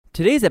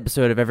Today's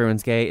episode of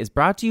Everyone's Gay is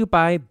brought to you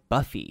by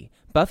Buffy.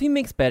 Buffy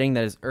makes bedding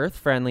that is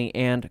earth-friendly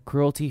and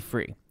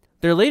cruelty-free.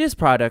 Their latest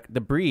product,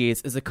 The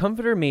Breeze, is a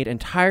comforter made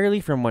entirely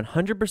from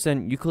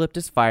 100%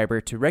 eucalyptus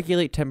fiber to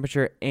regulate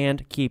temperature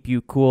and keep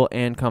you cool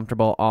and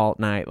comfortable all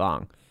night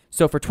long.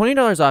 So for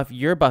 $20 off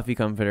your Buffy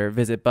comforter,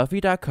 visit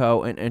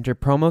buffy.co and enter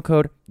promo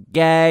code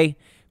GAY.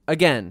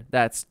 Again,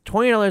 that's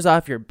 $20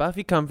 off your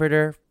Buffy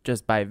comforter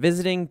just by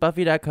visiting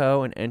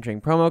buffy.co and entering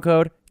promo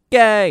code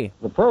GAY.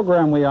 The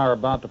program we are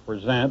about to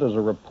present is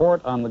a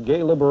report on the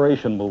gay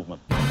liberation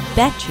movement.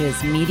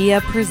 Betches Media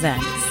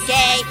presents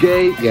Gay.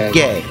 Gay. Gay.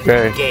 Gay.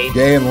 Gay. Gay.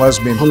 Gay and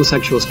lesbian.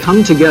 Homosexuals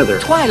come together.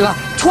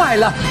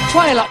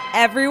 Twyla.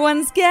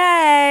 Everyone's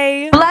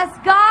Gay. Bless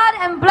God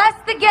and bless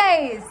the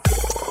gays.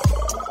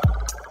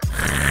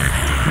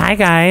 Hi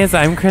guys,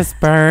 I'm Chris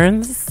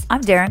Burns.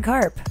 I'm Darren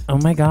Karp. Oh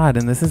my god,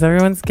 and this is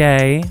Everyone's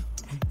Gay.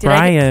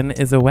 Brian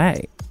is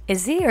away.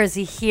 Is he or is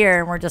he here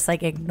and we're just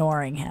like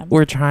ignoring him?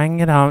 We're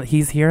trying it out.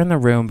 He's here in the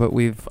room, but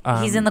we've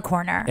He's in the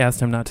corner.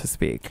 asked him not to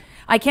speak.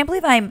 I can't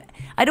believe I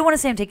don't want to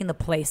say I'm taking the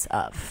place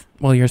of,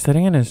 Well, you're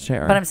sitting in his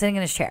chair. but I'm sitting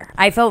in his chair.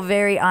 I felt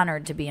very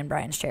honored to be in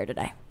Brian's chair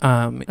today.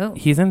 Ooh.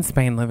 He's in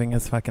Spain living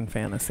his fucking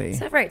fantasy. Is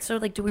that right? So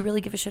like, do we really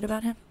give a shit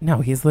about him?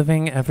 No, he's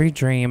living every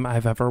dream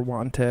I've ever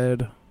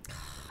wanted.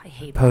 I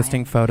hate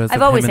Posting Brian. photos I've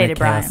of always him in a hated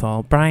Brian.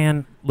 castle.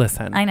 Brian,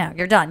 listen. I know.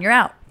 You're done. You're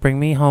out. Bring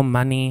me home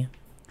money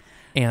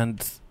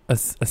and a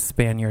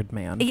Spaniard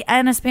man.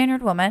 And a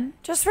Spaniard woman,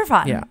 just for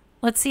fun. Yeah.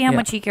 Let's see how Yeah.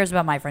 much he cares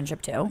about my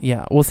friendship too.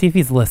 Yeah, we'll see if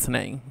he's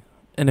listening.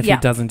 And if Yeah.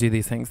 he doesn't do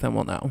these things, then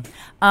we'll know.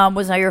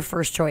 Was that your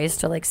first choice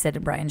to like sit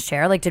in Brian's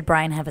chair? Like, did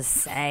Brian have a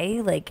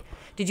say? Like,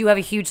 did you have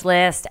a huge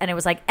list and it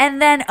was like,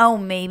 and then, oh,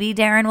 maybe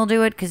Darren will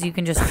do it because you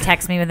can just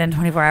text me within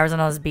 24 hours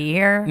and I'll just be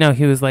here? No,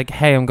 he was like,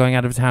 hey, I'm going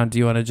out of town. Do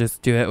you want to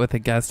just do it with a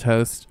guest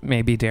host,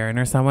 maybe Darren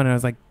or someone? And I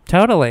was like,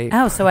 totally.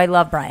 Oh, so I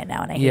love Brian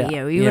now and I hate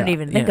you. You wouldn't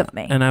even think of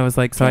me. And I was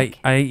like, so Dick.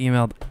 I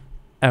emailed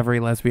every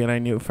lesbian I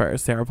knew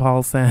first. Sarah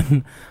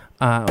Paulson.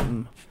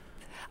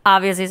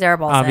 Obviously, Sarah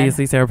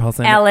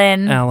Paulson.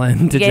 Ellen You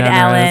DeGeneres. gave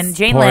Ellen.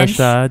 Jane Lynch.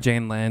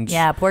 Jane Lynch.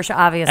 Yeah, Portia,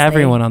 obviously.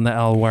 Everyone on the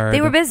L word.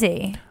 They were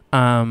busy.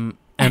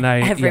 And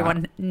I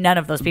Everyone, yeah. none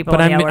of those people.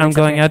 But on the L I'm word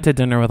going except out to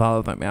dinner with all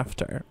of them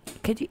after. me.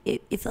 Could you?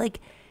 If like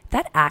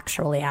that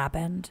actually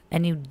happened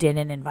and you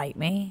didn't invite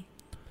me,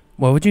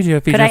 What would you do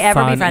if you Could I just ever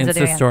saw be an friends with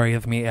you Insta again? story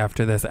of me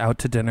after this out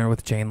to dinner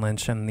with Jane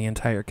Lynch and the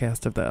entire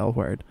cast of the L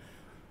word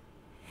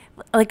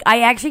like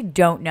I actually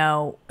don't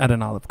know. at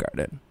an Olive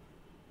Garden?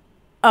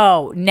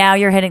 Oh, now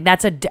you're hitting.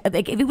 That's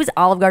like if it was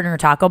Olive Garden or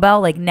Taco Bell,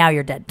 like now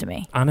you're dead to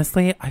me.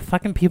 Honestly,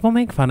 people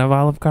make fun of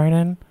Olive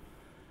Garden.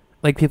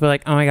 Like, people are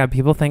like, oh my god,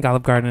 people think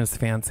Olive Garden is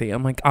fancy.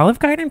 I'm like, Olive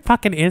Garden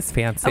fucking is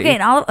fancy. Okay,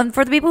 and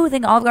for the people who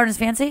think Olive Garden is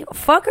fancy,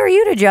 fuck are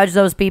you to judge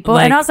those people?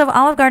 Like- and also,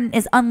 Olive Garden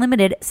is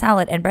unlimited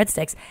salad and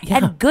breadsticks, Yeah.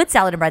 and good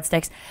salad and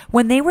breadsticks.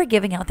 When they were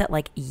giving out that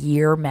like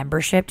year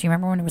membership, do you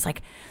remember when it was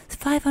like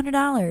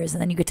 $500, and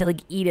then you get to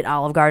like eat at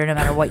Olive Garden no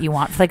matter what you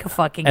want for like a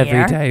fucking Every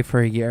year? day for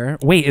a year.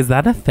 Wait, is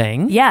that a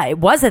thing? Yeah, it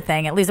was a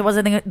thing. At least it was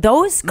a thing.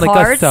 Those Like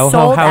cards a Soho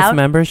sold House out.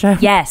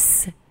 membership?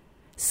 Yes,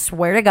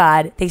 swear to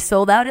God, they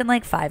sold out in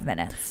like 5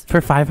 minutes.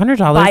 For $500,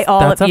 By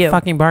all that's of a you.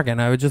 fucking bargain.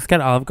 I would just get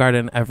Olive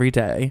Garden every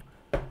day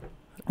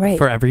Right.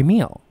 for every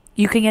meal.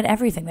 You can get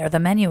everything there. The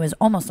menu is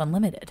almost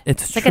unlimited.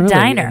 It's like truly a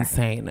diner.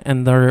 insane.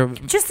 And they're...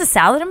 Just the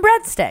salad and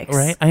breadsticks.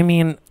 Right? I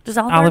mean, Does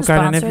Olive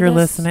Garden, if sponsor you're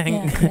this? listening.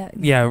 Yeah,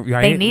 Yeah,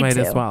 right? They need Might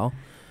to. as well.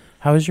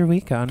 How was your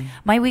weekend?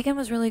 My weekend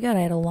was really good.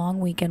 I had a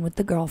long weekend with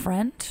the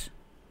girlfriend.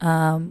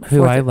 Who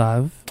Fourth- I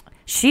love.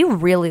 She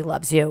really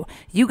loves you.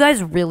 You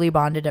guys really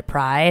bonded at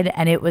Pride,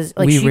 and it was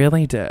like We she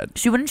really did.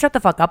 She wouldn't shut the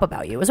fuck up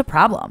about you. It was a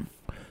problem.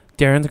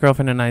 Darren's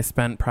girlfriend and I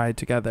spent Pride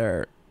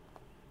together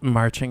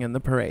marching in the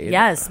parade.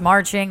 Yes,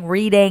 marching,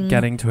 reading,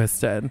 Getting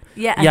twisted.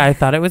 Yeah, Yeah, I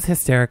thought it was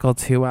hysterical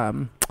to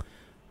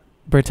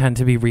pretend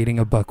to be reading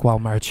a book while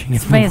marching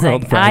It's in the amazing.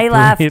 World Pride I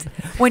laughed Parade.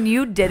 when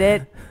you did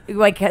it.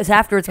 Like 'cause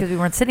afterwards, because we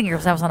weren't sitting here,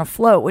 because I was on a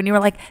float. When you were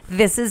like,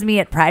 "This is me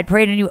at Pride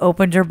Parade," and you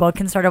opened your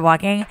book and started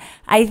walking,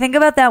 I think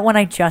about that when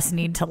I just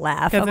need to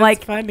laugh. 'Cause I'm it's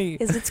like, funny.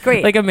 It's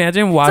great. Like,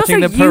 imagine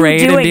watching the also you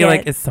parade and doing be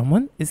like, it.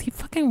 is he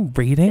fucking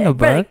reading a But,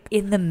 book? like,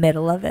 in the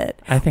middle of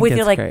it, I think with it's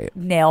your like great.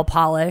 nail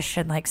polish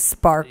and like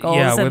sparkles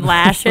Yeah, and with-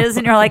 lashes,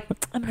 and you're like,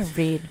 "I'm gonna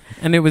read."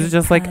 And it was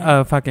just like God.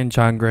 a fucking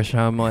John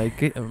Grisham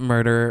like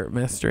murder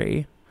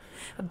mystery.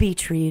 A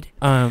beach read.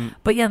 Um,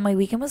 But yeah, my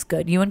weekend was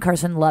good. You and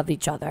Carson loved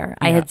each other.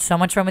 I Yeah. had so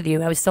much fun with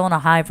you. I was still on a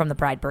high from the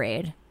Pride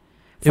Parade.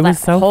 For it was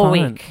that so whole fun.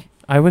 week.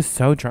 I was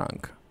so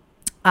drunk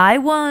I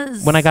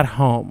was when I got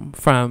home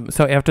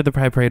so after the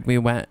Pride Parade we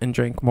went and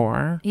drank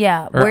more.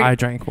 Yeah, Or I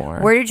drank more.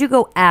 Where did you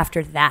go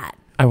after that?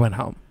 I went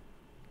home.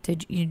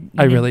 Did you?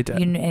 I really did.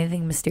 You knew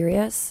anything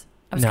mysterious?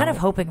 I was No. kind of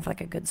hoping for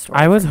like a good story.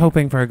 I was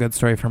hoping for a good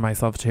story for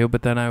myself too,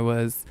 but then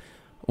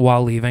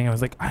while leaving, I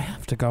was like, I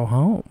have to go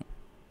home.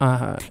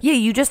 Yeah,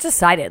 you just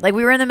decided. Like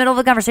we were in the middle of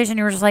a conversation.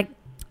 You were just like,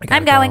 I gotta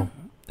I'm going.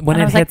 go. When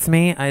And I it was like- hits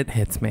me, it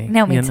hits me.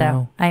 No, me you too.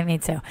 know? Me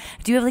too.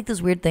 Do you have like those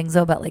weird things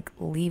though about like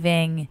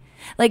leaving?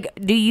 Like,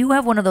 do you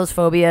have one of those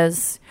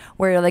phobias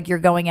where like you're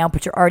going out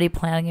but you're already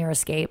planning your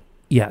escape?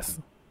 Yes.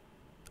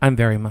 I'm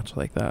very much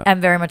like that.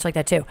 I'm very much like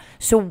that too.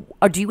 So,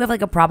 do you have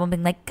like a problem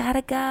being like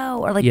gotta go,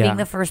 or like Yeah. being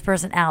the first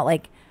person out?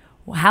 Like,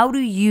 how do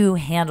you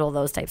handle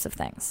those types of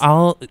things?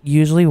 I'll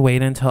usually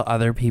wait until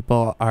other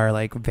people are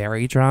like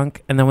very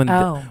drunk, and then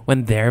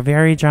when they're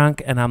very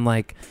drunk, and I'm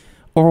like,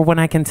 or when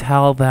I can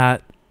tell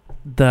that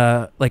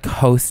the like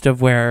host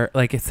of where,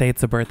 like, say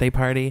it's a birthday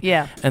party,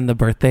 Yeah. and the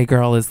birthday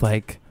girl is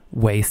like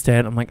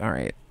wasted, I'm like, all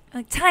right,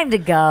 Like, time to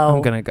go.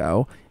 I'm gonna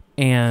go.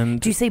 And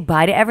Do you say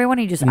bye to everyone,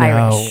 or you just no,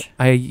 Irish?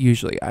 I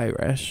usually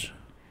Irish.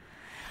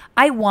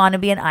 I want to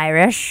be an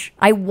Irish.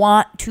 I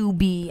want to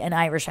be an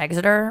Irish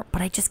Exeter,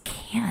 but I just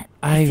can't.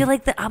 I feel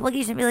like the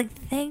obligation to be like,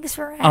 thanks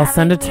for having I'll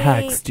send a me."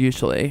 text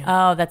usually.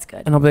 Oh, that's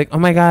good. And I'll be like, oh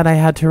my God, I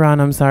had to run.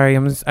 I'm sorry.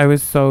 I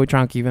was so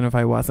drunk even if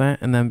I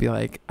wasn't. And then be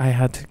like, I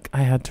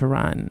had to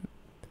run.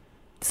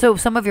 So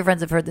some of your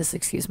friends have heard this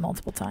excuse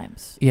multiple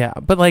times. Yeah.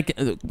 But like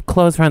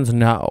close friends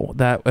know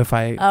that if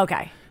I,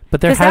 Okay.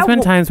 but there 'Cause has that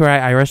been times where I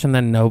Irish and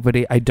then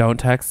I don't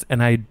text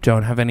and I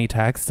don't have any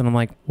text. And I'm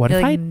like, what You're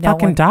if like, I no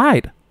fucking one-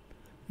 died?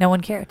 No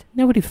one cared.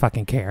 Nobody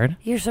fucking cared.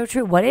 You're so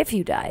true. What if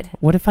you died?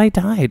 What if I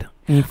died?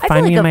 And you feel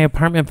find me like in a- my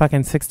apartment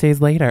fucking 6 days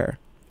later.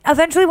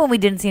 Eventually, when we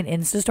didn't see an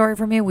Insta story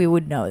from you, we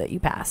would know that you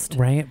passed.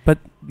 Right? But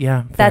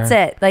yeah. That's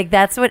fair. it. Like,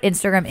 that's what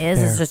Instagram is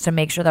Fair. just to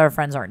make sure that our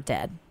friends aren't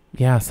dead.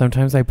 Yeah.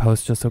 Sometimes I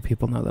post just so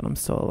people know that I'm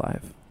still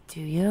alive.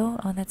 Do you?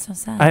 Oh, that's so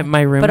sad. My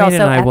roommate also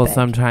and I will epic.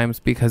 sometimes,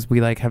 because we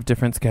like have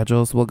different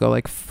schedules, we'll go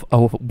like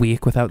a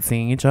week without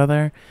seeing each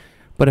other.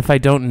 But if I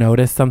don't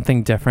notice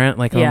something different,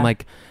 like Yeah.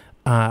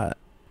 I'm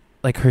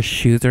like her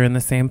shoes are in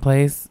the same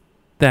place,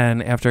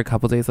 then after a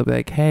couple days I'll be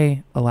like,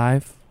 hey,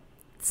 alive?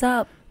 What's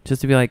up?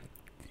 Just to be like,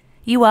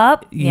 You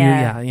up? you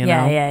yeah, know?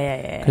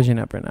 Yeah. Because you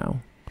never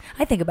know.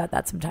 I think about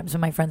that sometimes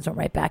when my friends don't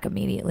write back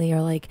immediately,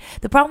 or like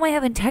the problem I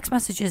have in text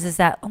messages is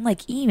that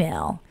unlike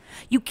email,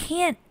 you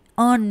can't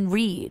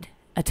unread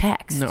a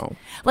text. No.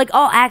 Like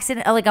I'll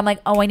like I'm like,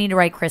 oh, I need to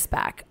write Chris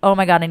back. Oh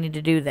my God, I need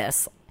to do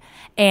this.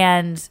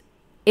 And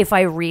if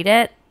I read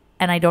it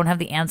and I don't have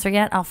the answer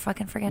yet, I'll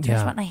fucking forget to Yeah.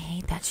 respond. And I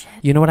hate that shit.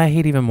 You know what I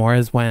hate even more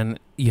is when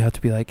you have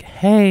to be like,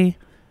 hey,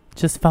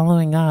 just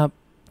following up,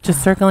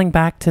 just circling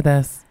back to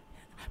this.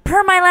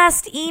 Per my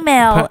last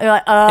email. Per- You're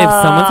like, If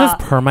someone says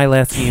per my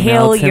last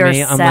email kill to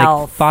me, I'm like,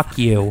 yourself. fuck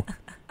you.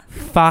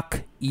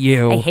 Fuck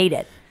you. I hate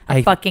it.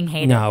 I fucking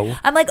hate no. it.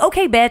 I'm like,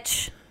 okay,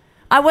 bitch.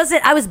 I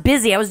was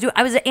busy. I was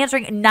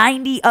answering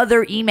 90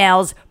 other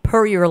emails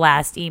per your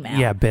last email.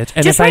 Yeah, bitch.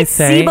 And Just if I write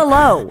say see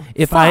below.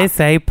 if I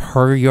say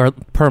per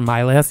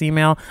my last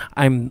email,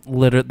 I'm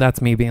literally,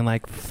 that's me being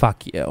like,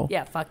 fuck you.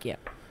 Yeah, fuck you.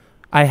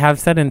 I have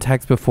said in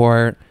text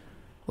before,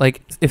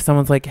 like if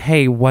someone's like,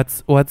 hey,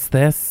 what's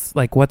this?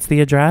 Like, what's the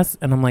address?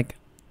 And I'm like,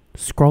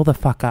 scroll the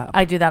fuck up.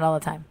 I do that all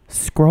the time.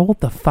 Scroll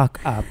the fuck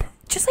up.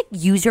 Just like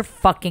use your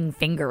fucking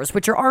fingers,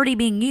 which are already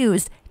being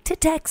used, to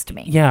text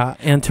me. Yeah,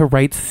 and to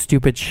write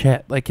stupid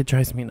shit. Like, it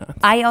drives me nuts.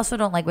 I also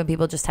don't like when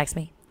people just text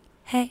me,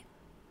 hey.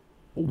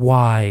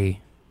 Why?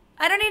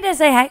 I don't need to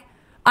say hey.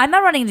 I'm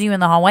not running into you in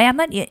the hallway. I'm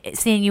not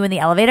seeing you in the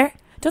elevator.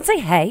 Don't say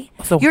hey.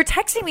 So- You're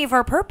texting me for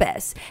a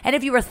purpose. And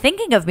if you were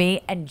thinking of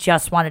me and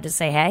just wanted to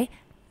say hey,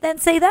 then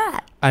say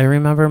that. I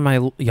remember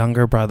my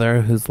younger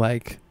brother who's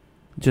like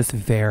just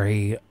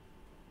very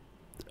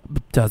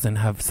doesn't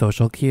have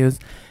social cues.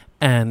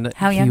 And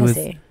How young is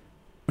he?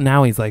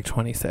 Now he's like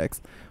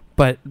 26.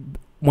 But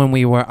when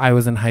I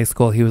was in high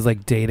school, he was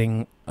like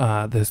dating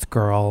this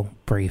girl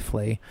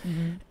briefly.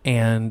 Mm-hmm.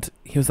 And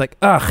he was like,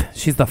 ugh,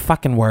 she's the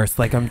fucking worst.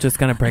 Like, I'm just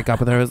going to break up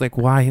with her. I was like,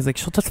 why? He's like,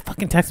 she'll just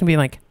fucking text me being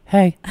like,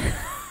 hey.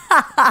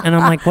 And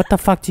I'm like, what the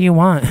fuck do you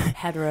want?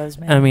 Heteros,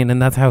 man. I mean,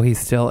 and that's how he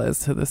still is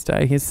to this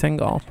day. He's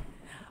single.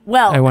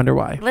 Well, I wonder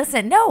why.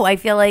 listen, no, I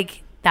feel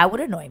like that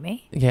would annoy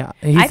me. Yeah.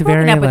 He's I've broken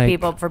very up with like,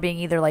 people for being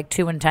either like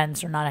too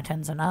intense or not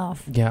intense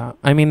enough. yeah.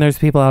 I mean, there's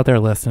people out there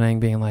listening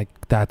being like,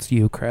 that's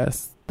you,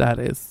 Chris. That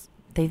is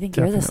They think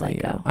you're the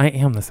definitely psycho. you. I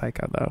am the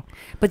psycho, though.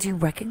 But do you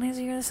recognize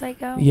you're the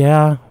psycho?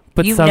 Yeah.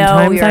 But You know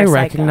sometimes you're I a psycho.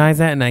 recognize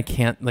it and I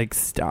can't like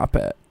stop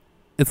it.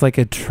 It's like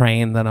a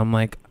train that I'm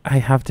like, I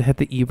have to hit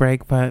the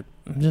e-brake, but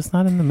I'm just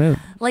not in the mood.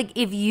 Like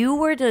if you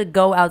were to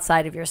go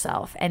outside of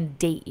yourself and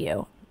date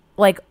you,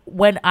 like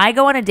when I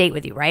go on a date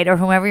with you, right? Or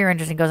whomever you're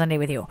interested in goes on a date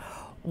with you,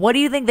 what do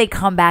you think they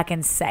come back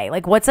and say?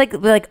 Like what's like,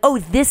 oh,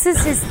 this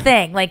is his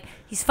thing. Like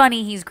he's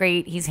funny, he's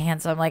great, he's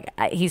handsome, like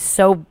he's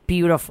so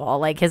beautiful.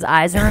 Like his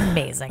eyes are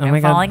amazing. Oh I'm my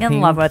God, falling in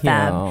love with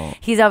thank them. you.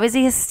 He's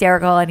obviously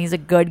hysterical and he's a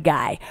good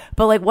guy.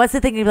 But like what's the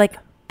thing you'd be like,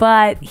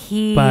 but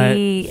he's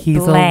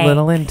a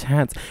little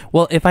intense.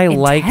 Well, if I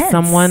like Intense?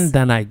 someone,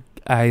 then I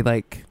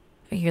like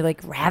You're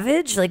like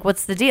ravaged? Like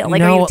what's the deal? Like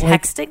No, are you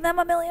like- texting them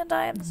a million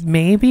times?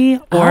 maybe,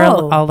 or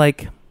Oh. I'll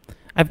like,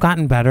 I've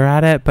gotten better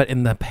at it, but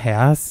in the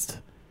past,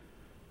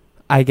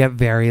 I get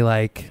very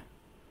like,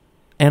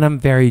 and I'm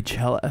very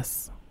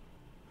jealous.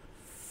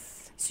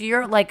 So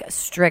you're like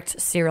strict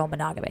serial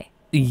monogamy.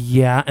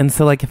 Yeah, and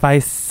so like if I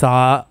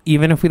saw,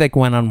 even if we like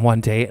went on one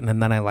date and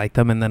then I like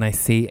them and then I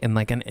see in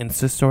like an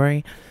Insta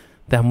story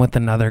them with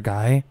another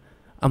guy,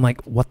 I'm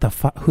like, what the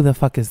fuck? Who the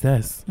fuck is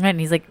this? And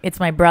he's like, it's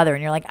my brother.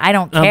 And you're like, I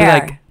don't And care.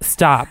 I'll be like,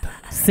 stop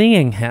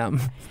seeing him.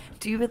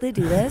 Do you really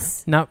do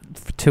this? Not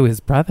to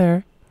his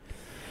brother.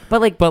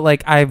 But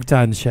like I've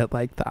done shit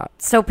like that.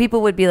 So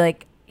people would be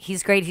like,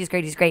 he's great,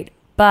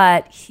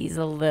 but he's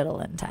a little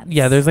intense.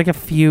 Yeah, there's like a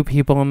few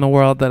people in the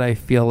world that I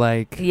feel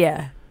like.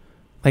 Yeah.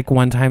 Like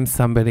one time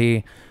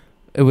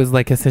it was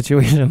like a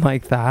situation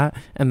like that,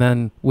 and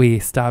then we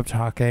stopped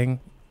talking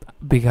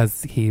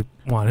because he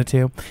wanted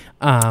to.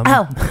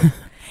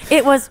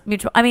 It was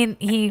mutual. I mean,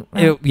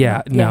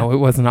 no, it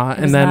was not.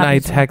 And then I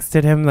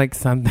texted him like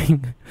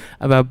something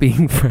about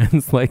being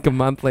friends like a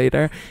month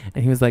later,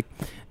 and he was like,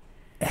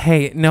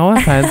 hey, no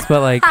offense,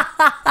 but like,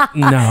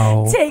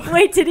 no.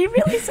 Wait, did he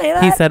really say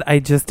that? He said, I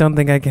just don't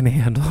think I can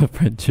handle a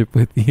friendship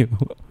with you.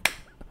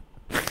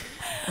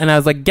 And I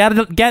was like, get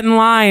in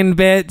line,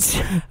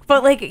 bitch.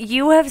 But like,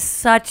 you have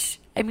such,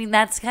 I mean,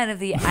 that's kind of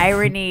the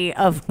irony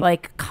of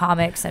like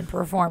comics and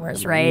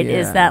performers, right? Yeah.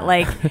 Is that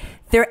like,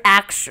 they're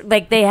actually,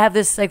 like, they have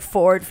this like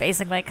forward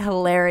facing, like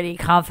hilarity,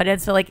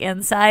 confidence, but like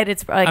inside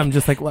it's like, I'm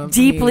just like,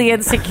 deeply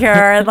insecure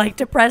and like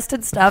depressed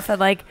and stuff. And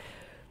like,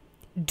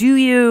 do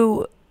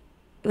you,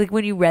 like,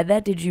 when you read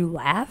that, did you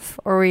laugh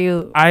or were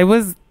you? Or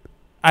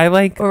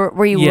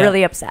were you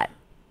really upset?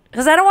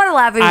 Because I don't want to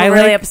laugh if you're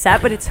really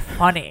upset, but it's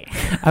funny.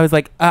 I was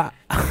like,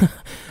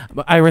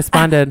 I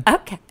responded.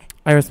 Okay.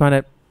 I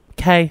responded,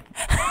 Kay,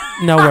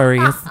 no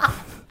worries.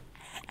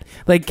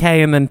 Like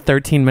Kay, and then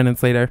 13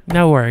 minutes later,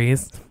 no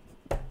worries.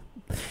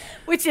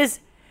 Which is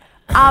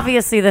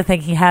obviously the thing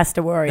he has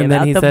to worry and about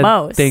then he the said,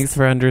 most. Thanks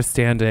for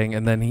understanding.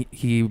 And then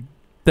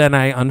then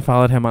I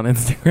unfollowed him on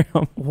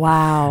Instagram.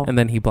 Wow. And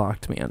then he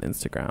blocked me on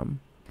Instagram.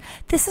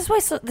 This is why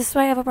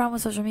I have a problem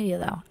with social media,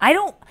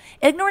 though.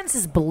 Ignorance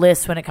is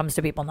bliss when it comes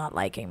to people not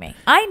liking me.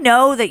 I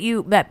know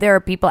that there are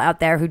people out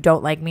there who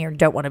don't like me or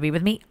don't want to be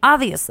with me.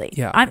 Obviously,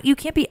 yeah. You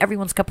can't be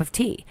everyone's cup of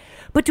tea.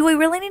 But do I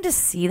really need to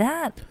see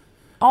that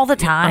all the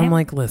time? I'm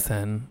like,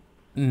 listen,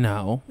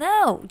 no,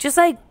 just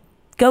like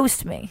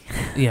ghost me.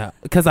 Yeah,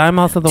 because I'm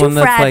also the Too one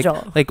that's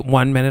fragile. like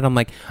 1 minute I'm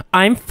like,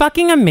 I'm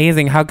fucking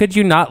amazing. How could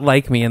you not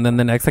like me? And then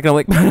the next second I'm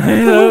like,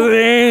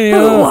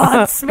 who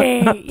wants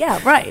me?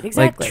 Yeah, right,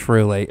 exactly. Like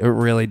truly, it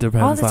really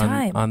depends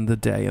time. on the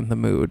day and the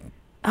mood.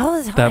 All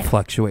the time. That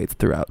fluctuates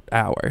throughout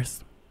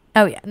hours.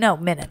 Oh yeah, no,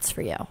 minutes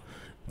for you.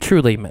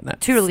 Truly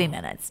minutes.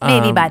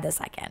 Maybe by the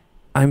second.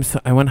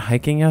 I went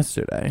hiking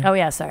yesterday. Oh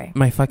yeah, sorry.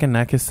 My fucking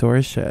neck is sore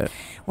as shit.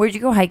 Where'd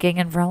you go hiking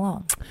and for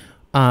how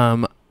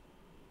long?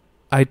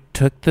 I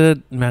took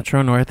the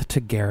Metro North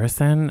to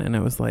Garrison, and it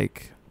was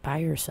like by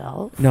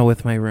yourself. No,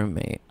 with my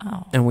roommate.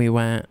 Oh, and we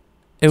went.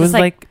 It was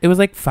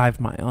like 5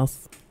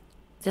 miles.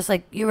 Just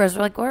like you guys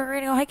were like, we're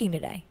gonna go hiking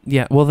today.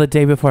 Yeah. Well, the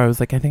day before, I was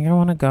like, I think I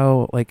want to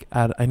go. Like,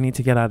 I need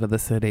to get out of the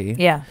city.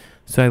 Yeah.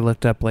 So I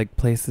looked up like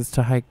places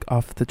to hike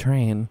off the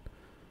train,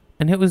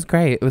 and it was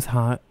great. It was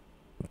hot,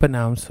 but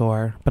now I'm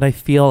sore. But I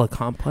feel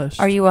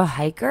accomplished. Are you a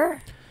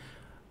hiker?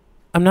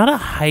 I'm not a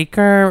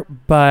hiker,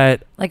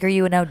 but like, are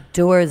you an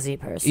outdoorsy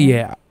person?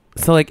 Yeah.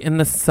 So like in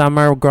the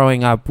summer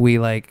growing up, we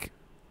like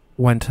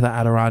went to the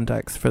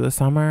Adirondacks for the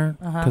summer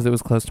because it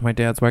was close to my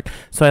dad's work.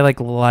 So I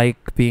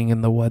like being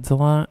in the woods a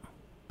lot.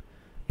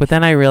 But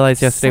then I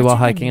realized yesterday while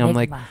hiking, I'm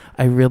like,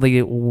 I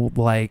really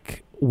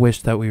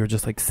wish that we were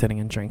just like sitting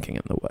and drinking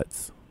in the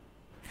woods.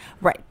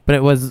 Right. But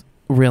it was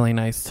really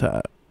nice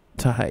to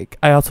hike.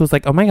 I also was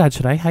like, oh my God,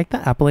 should I hike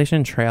the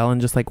Appalachian Trail and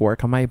just like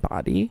work on my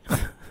body?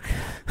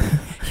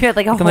 You had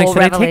like a whole should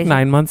revelation. I take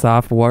 9 months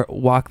off,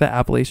 walk the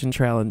Appalachian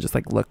Trail, and just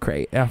like look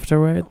great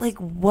afterwards? Like,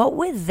 what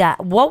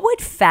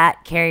would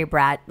Fat Carrie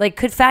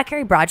could Fat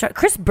Carrie Bradshaw?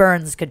 Chris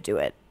Burns could do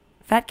it.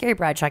 Fat Carrie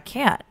Bradshaw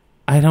can't.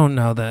 I don't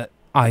know that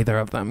either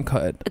of them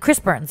could. Chris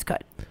Burns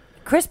could.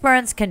 Chris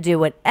Burns can do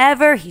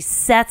whatever he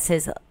sets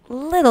his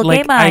little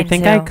like, gay mind I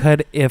think to. I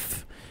could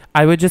if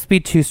I would just be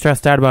too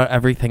stressed out about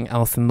everything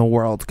else in the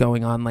world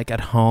going on, like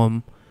at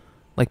home,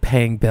 like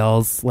paying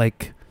bills,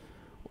 like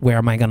where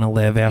am I going to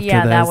live after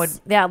this?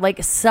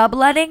 Like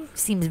subletting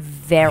seems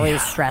very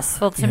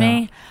stressful to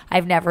me.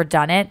 I've never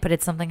done it, but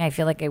it's something I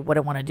feel like I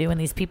wouldn't want to do. And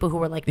these people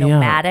who are like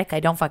nomadic, I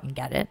don't fucking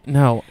get it.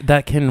 No,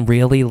 that can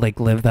really like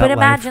live that life. But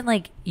imagine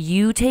like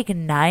you take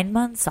 9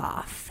 months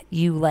off,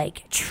 you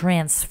like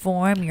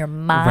transform your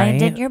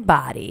mind and your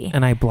body.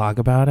 And I blog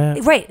about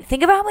it. Right.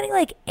 Think about how many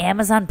like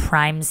Amazon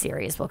Prime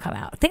series will come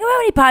out. Think about how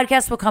many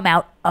podcasts will come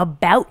out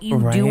about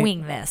you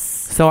doing this.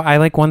 So I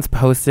like once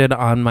posted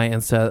on my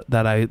Insta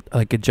that I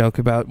like a joke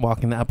about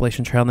walking the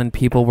Appalachian Trail, and then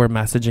people were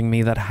messaging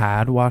me that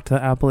had walked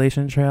the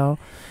Appalachian Trail.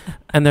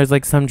 And there's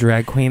like some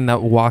drag queen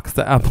that walks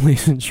the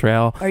Appalachian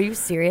Trail. Are you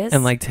serious?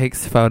 And like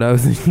takes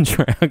photos and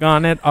drag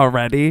on it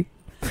already.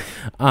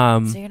 So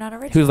you're not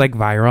original. Who's like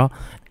viral.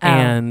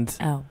 And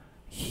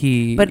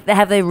he... But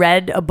have they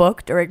read a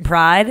book during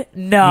Pride?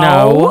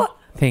 No.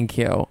 Thank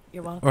you.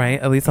 You're welcome. Right?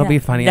 At least I'll be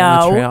funny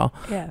on the trail.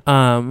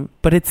 Yeah.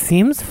 But it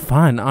seems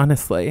fun,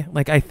 honestly.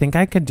 Like, I think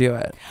I could do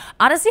it.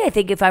 Honestly, I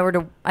think if I were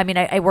to... I mean,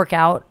 I work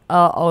out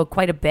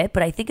quite a bit,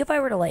 but I think if I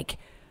were to, like,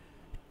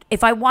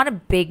 if I want a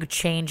big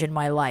change in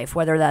my life,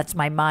 whether that's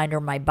my mind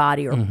or my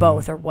body or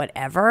both or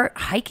whatever,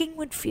 hiking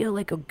would feel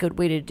like a good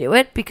way to do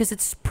it because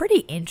it's pretty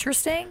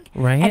interesting.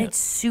 Right. And it's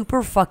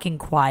super fucking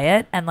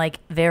quiet and like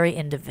very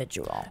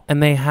individual.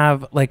 And they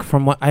have, like,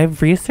 from what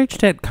I've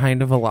researched it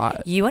kind of a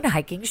lot. You in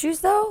hiking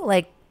shoes though?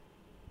 Like,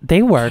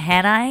 they work.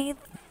 can I?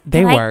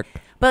 They work.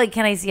 But like,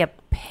 can I see a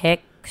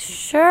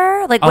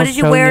picture? Like, what did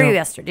you wear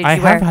yesterday? I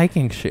have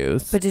hiking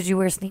shoes. But did you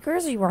wear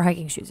sneakers or you wore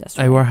hiking shoes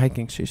yesterday? I wore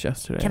hiking shoes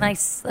yesterday. Can I,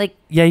 like...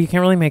 Yeah, you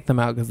can't really make them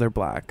out because they're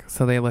black.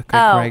 So they look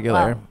like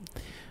regular.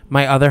 Well.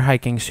 My other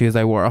hiking shoes,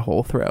 I wore a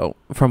hole through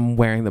from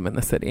wearing them in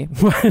the city.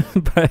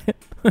 But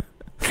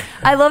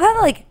I love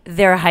how, like,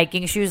 their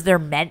hiking shoes, they're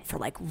meant for,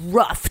 like,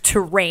 rough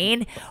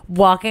terrain.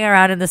 Walking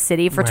around in the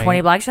city for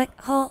 20 blocks, you're like,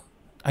 oh...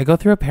 I go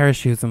through a pair of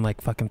shoes in, like,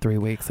 fucking 3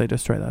 weeks. I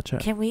destroy that shit.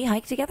 Can we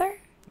hike together?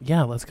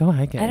 Yeah, let's go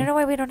hiking. I don't know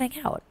why we don't hang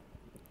out.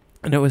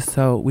 And it was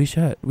we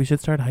should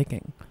start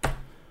hiking.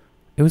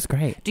 It was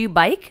great. Do you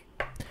bike?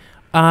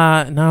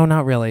 No,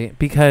 not really,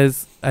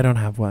 because I don't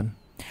have one.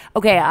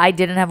 Okay, I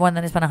didn't have one.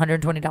 Then I spent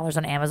 $120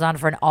 on Amazon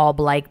for an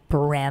all-black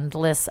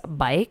brandless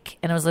bike,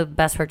 and it was the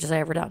best purchase I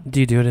ever done. Do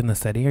you do it in the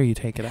city or you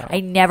take it out? I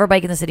never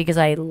bike in the city because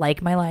I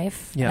like my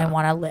life and Yeah. I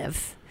want to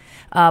live.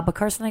 But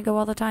Carson and I go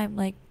all the time,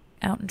 like,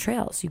 out in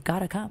trails. You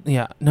gotta come.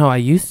 Yeah. No, I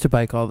used to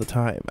bike all the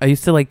time. I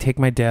used to, like, take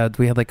my dad's.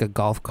 We had, like, a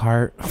golf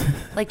cart.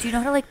 Like, do you know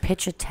how to, like,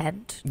 pitch a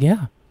tent?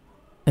 Yeah.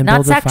 And Not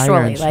build a fire sexually,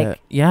 and like- shit.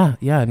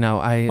 Yeah. No,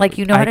 I Like,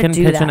 you know how to can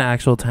do pitch that. an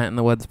actual tent in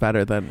the woods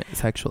better than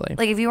sexually.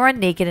 Like, if you were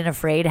naked and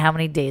afraid, how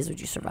many days would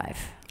you survive?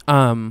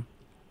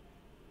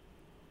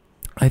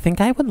 I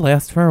think I would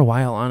last for a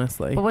while,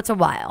 honestly. But what's a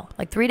while?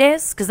 Like 3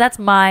 days? Because that's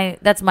my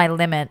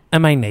limit.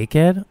 Am I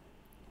naked?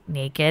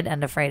 Naked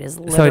and afraid is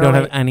literally. So I don't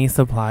have any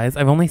supplies?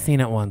 I've only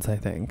seen it once, I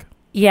think.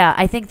 Yeah,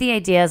 I think the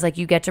idea is like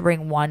you get to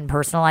bring one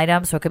personal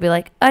item, so it could be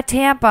like a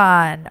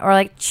tampon or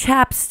like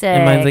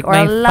chapstick mine's like or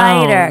my a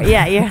lighter. phone.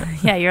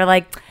 Yeah, you're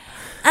like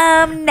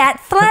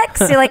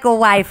Netflix. You're like a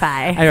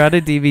Wi-Fi. I got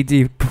a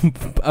DVD,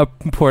 a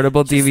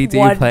portable Just DVD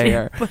one-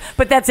 player.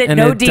 But that's it. And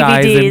No it DVDs.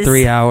 dies in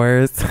 3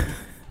 hours.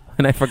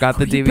 And I forgot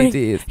the You bring-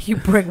 DVDs. You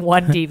bring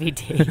one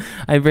DVD.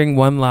 I bring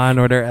one Law and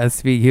Order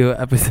SVU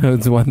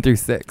episodes 1 through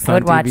 6 I on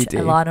would watch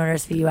DVD. a Law and Order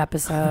SVU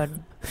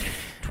episode.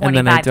 And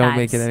then I 25 don't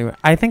make it times. anywhere.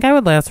 I think I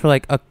would last for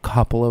like a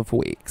couple of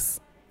weeks.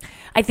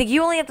 I think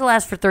you only have to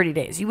last for 30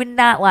 days. You would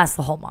not last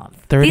the whole month.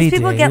 30 These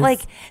people get days?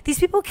 like these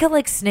people kill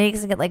like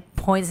snakes and get like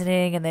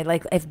poisoning, and they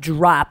like have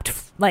dropped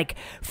like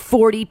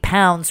 40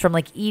 pounds from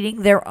like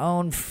eating their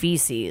own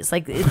feces.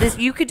 Like this,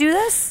 you could do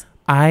this.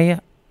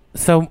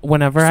 So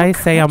whenever So I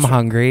say I'm country.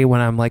 hungry when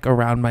I'm like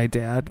around my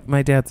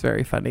dad's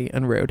very funny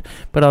and rude,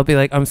 but I'll be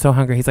like, I'm so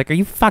hungry. He's like, are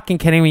you fucking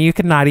kidding me? You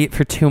could not eat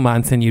for 2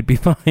 months and you'd be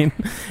fine.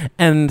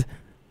 And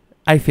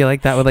I feel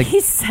like that would like, He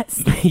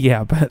says, that.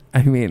 yeah, but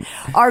I mean,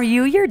 "Are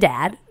you your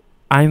dad?"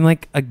 I'm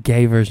like a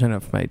gay version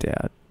of my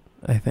dad,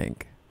 I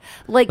think.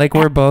 Like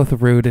We're both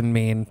rude and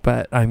mean,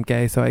 but I'm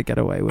gay, so I get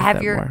away with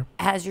it more.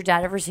 Has your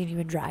dad ever seen you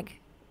in drag?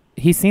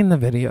 He's seen the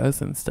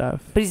videos and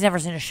stuff. But he's never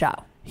seen a show.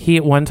 He's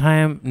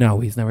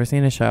never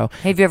seen a show.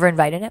 Have you ever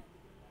invited him?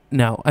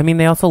 No. I mean,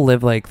 they also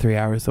live like 3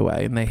 hours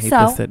away and they hate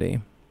the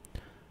city.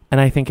 And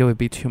I think it would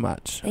be too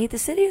much. They hate the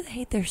city or they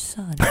hate their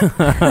son?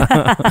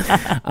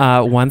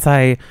 Once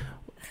I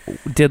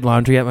did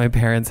laundry at my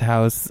parents'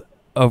 house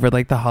over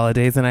like the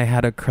holidays, and I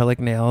had acrylic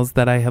nails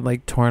that I had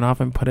like torn off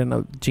and put in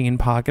a jean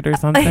pocket or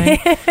something.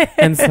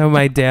 And so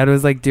my dad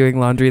was like doing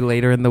laundry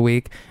later in the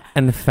week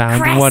and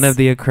found Chris! one of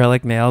the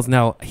acrylic nails.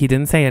 No, he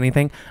didn't say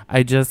anything.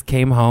 I just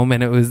came home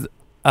and it was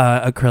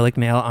acrylic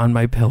nail on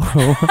my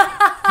pillow.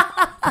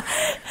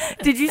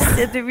 Did you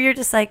sit there? You're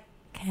just like,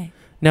 okay.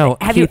 No,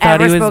 Have he you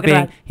thought ever he was spoken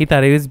being about- he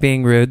thought he was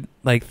being rude,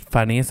 like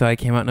funny. So I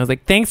came out and I was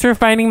like, "Thanks for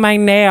finding my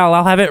nail.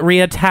 I'll have it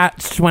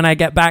reattached when I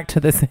get back to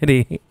the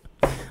city."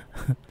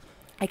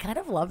 I kind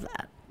of love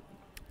that.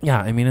 Yeah,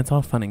 I mean it's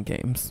all fun and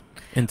games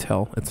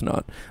until it's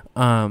not.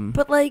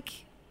 But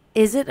like,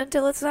 is it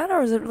until it's not,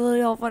 or is it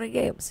really all fun and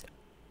games?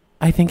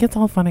 I think it's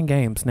all fun and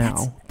games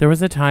now. There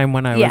was a time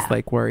when I Yeah. was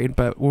like worried,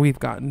 but we've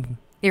gotten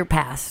You're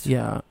past.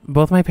 yeah.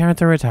 Both my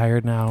parents are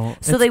retired now.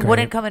 So It's they great.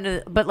 wouldn't come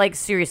into. But like,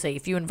 seriously,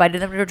 if you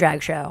invited them to a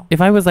drag show,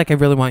 If I was like, I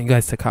really want you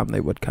guys to come, they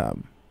would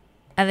come.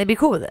 and they'd be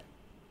cool with it.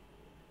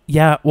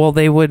 Yeah, well,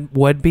 they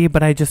would be,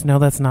 but I just know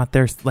that's not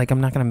their, like,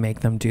 I'm not going to make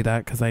them do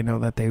that because I know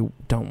that they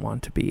don't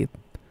want to be,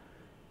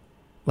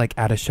 like,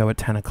 at a show at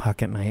 10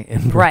 o'clock at night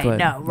in Brooklyn. Right?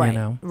 No. Right. You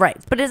know? Right.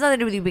 But it has nothing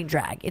to do with you being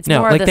drag. It's No,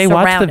 more like, of the they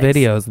watch the surroundings.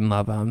 videos and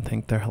love them,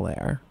 think they're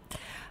hilarious.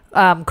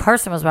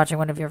 Carson was watching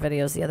one of your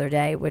videos the other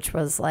day, which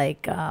was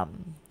like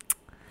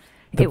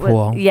The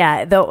pool.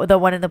 Yeah, the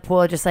one in the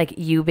pool, just like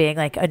you being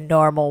like a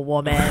normal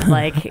woman,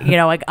 like you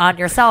know, like on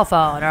your cell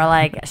phone or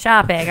like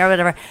shopping or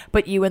whatever.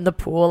 But you in the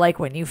pool, like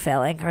when you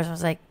fell in, Carson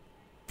was like,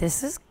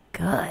 "This is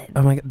good,"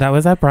 Oh my God, that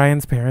was at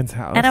Brian's parents'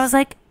 house. and I was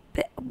like,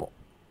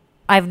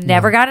 "I've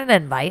never got an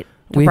invite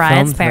to we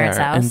Brian's filmed parents'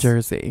 there house in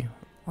Jersey.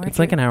 Where'd It's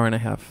like you- an hour and a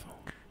half.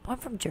 I'm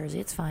from Jersey.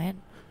 It's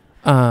fine.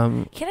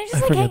 Can Can I just I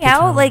like forget hang the out?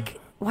 time. Like,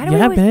 why do we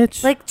Yeah, always,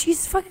 bitch. like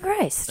Jesus fucking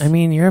Christ? I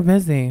mean, you're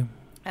busy.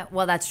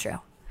 Well, that's true.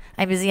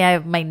 I'm busy. I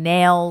have my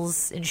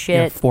nails and You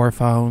have shit. 4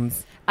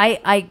 phones.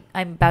 I'm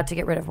about to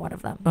get rid of one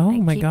of them. Oh I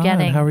my keep God.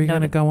 getting How are you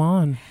going to go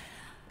on?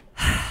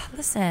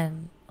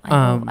 Listen,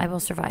 I will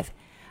survive.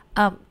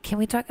 Can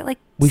we talk like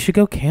We should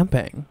go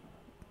camping.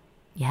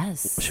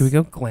 yes? Should we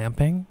go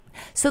glamping?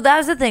 So that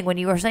was the thing when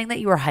you were saying that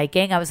you were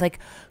hiking. I was like,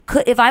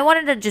 if I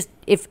wanted to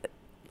if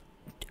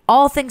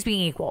all things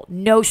being equal,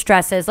 no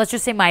stresses. Let's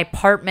just say my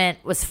apartment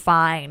was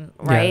fine,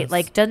 right? Yes.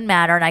 Like doesn't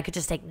matter, and I could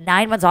just take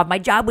 9 months off. My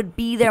job would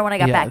be there when I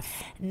got back. Yes.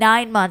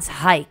 9 months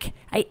hike.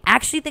 I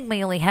actually think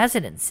my only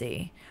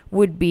hesitancy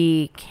would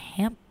be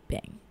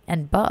camping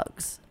and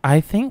bugs.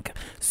 I think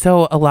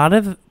so. A lot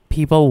of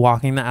people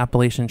walking the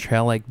Appalachian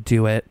Trail like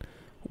do it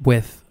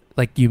with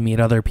like you meet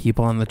other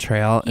people on the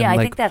trail Yeah, and I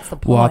like think that's the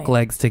walk point.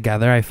 legs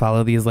together. I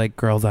follow these like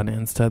girls on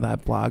Insta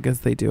that blog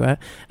as they do it.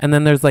 And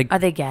then there's like Are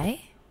they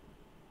gay?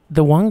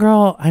 the one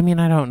girl, I mean,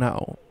 I don't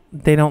know.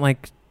 They don't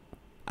like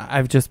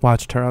I've just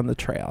watched her on the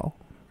trail.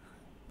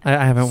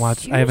 I haven't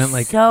watched I haven't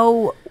like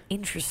so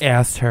interesting.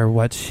 asked her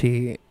what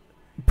she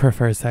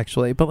prefers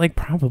sexually, but like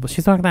probably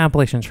she's walking the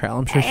Appalachian Trail.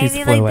 I'm sure she's I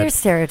mean, fluid. like there's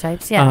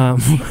stereotypes. Yeah, Um,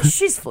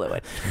 she's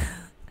fluid.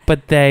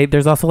 But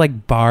there's also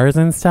like bars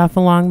and stuff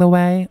along the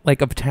way,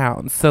 like of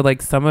towns. So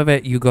like some of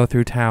it you go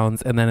through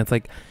towns and then it's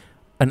like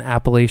an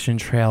Appalachian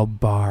Trail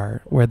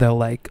bar where they'll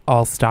like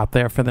all stop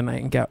there for the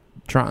night and get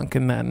drunk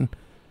and then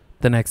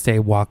the next day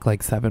walk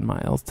like 7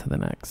 miles to the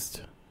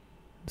next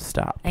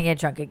stop. And get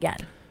drunk again.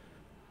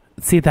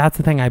 See, that's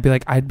the thing.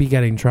 I'd be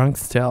getting drunk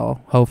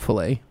still,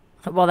 hopefully.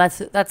 Well, that's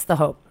the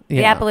hope. The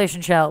Yeah.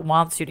 Appalachian Trail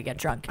wants you to get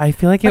drunk. I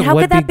feel like But it how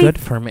would could be that be good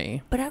for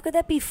me. But how could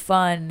that be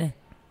fun?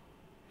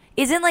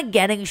 Isn't like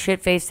getting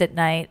shit faced at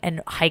night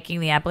and hiking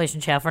the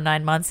Appalachian Trail for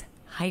 9 months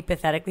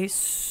hypothetically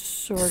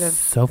sort of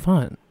So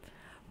fun.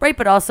 right?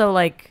 But also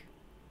like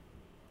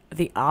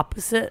the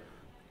opposite.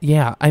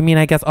 Yeah, I mean,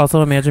 I guess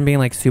also imagine being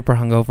like super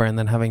hungover and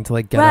then having to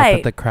like get up Right.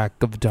 at the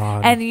crack of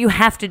dawn. And you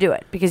have to do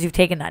it because you've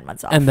taken 9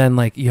 months off. And then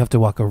like you have to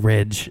walk a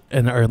ridge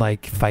or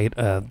like fight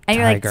a And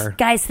you're tiger. like,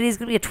 guys, today's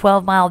gonna be a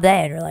 12-mile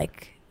day, and you're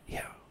like, Yeah.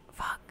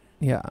 fuck,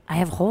 Yeah. I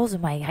have holes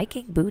in my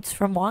hiking boots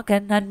from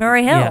walking on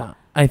Murray Hill. Yeah.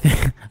 I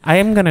think I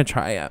am gonna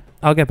try it.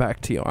 I'll get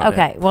back to you on it.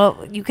 Okay,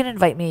 well, you can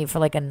invite me for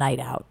like a night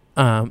out.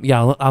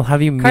 Yeah, I'll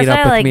have you meet Carson up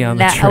and with I, like, me on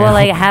the trail. We'll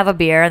like have a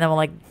beer and then we'll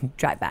like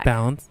drive back.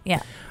 Balance.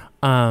 Yeah.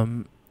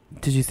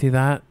 Did you see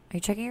that? Are you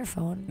checking your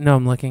phone? No,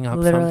 I'm looking up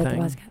Literally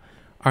something. at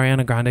the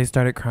Ariana Grande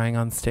started crying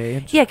on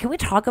stage. Yeah, can we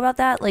talk about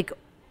that? Like,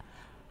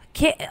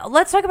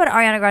 let's talk about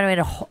Ariana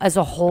Grande as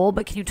a whole,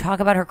 but can you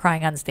talk about her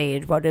crying on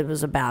stage, what it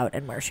was about,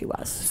 and where she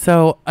was?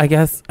 So I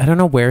guess I don't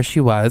know where she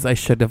was. I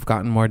should have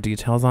gotten more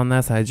details on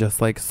this. I just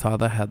like saw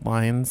the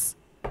headlines.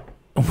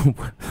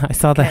 I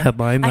saw the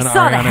headlines. I and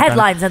saw the Ariana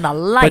headlines and the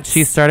lights. But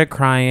she started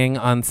crying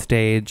on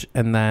stage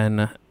and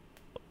then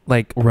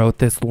like wrote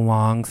this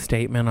long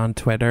statement on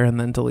Twitter and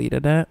then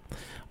deleted it.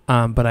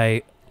 But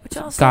I Which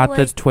also, got like,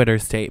 this Twitter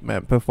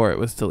statement before it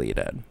was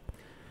deleted.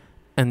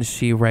 And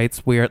she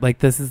writes weird, like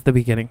this is the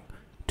beginning.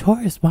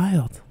 Tour is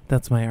wild.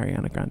 That's my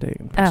Ariana Grande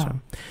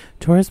impression.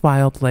 Tour is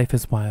wild. Life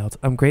is wild.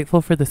 I'm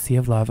grateful for the sea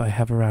of love I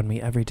have around me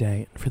every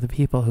day. For the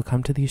people who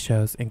come to these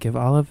shows and give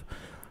all of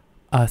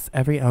us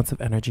every ounce of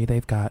energy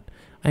they've got.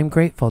 I'm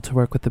grateful to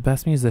work with the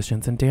best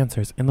musicians and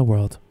dancers in the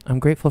world. I'm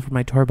grateful for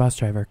my tour bus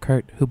driver,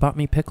 Kurt, who bought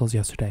me pickles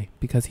yesterday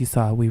because he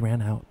saw we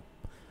ran out.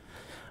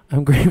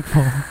 I'm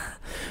grateful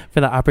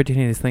for the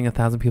opportunity to sing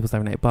 1,000 people's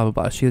every night, blah, blah,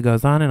 blah. She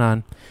goes on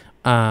and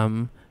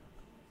on.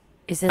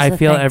 Is this I a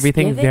feel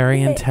everything Thanksgiving very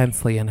day?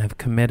 intensely and have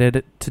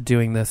committed to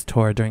doing this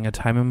tour during a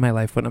time in my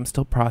life when I'm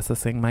still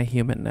processing my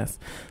humanness.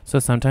 So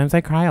sometimes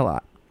I cry a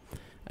lot.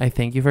 I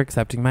thank you for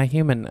accepting my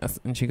humanness.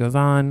 And she goes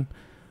on.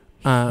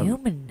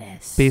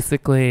 Humanness.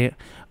 Basically,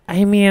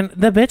 I mean,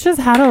 the bitch has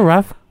had a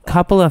rough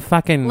couple of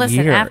fucking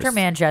Listen, years. after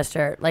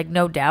Manchester, like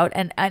no doubt,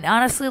 and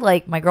honestly,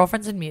 like my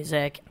girlfriend's in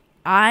music.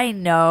 I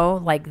know,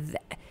 like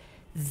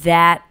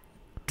that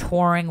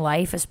touring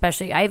life,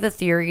 especially. I have a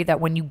theory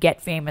that when you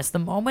get famous, the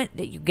moment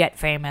that you get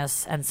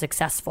famous and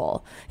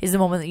successful is the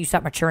moment that you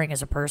start maturing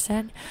as a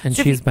person. And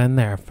So if she's you- been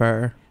there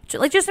for...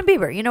 like Justin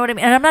Bieber, you know what I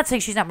mean? And I'm not saying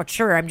she's not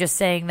mature. I'm just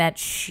saying that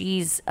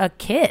she's a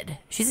kid.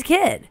 She's a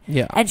kid.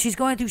 Yeah. And she's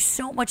going through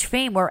so much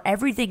fame where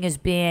everything is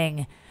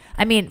being,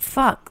 I mean,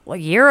 fuck. A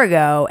year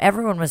ago,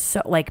 everyone was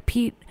so, like,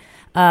 Pete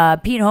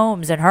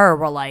Holmes and her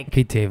were like,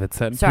 Pete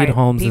Davidson. Sorry, Pete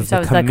Holmes Pete is the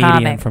was the comedian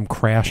comic. from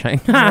Crashing.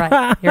 you're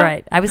right. You're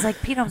right. I was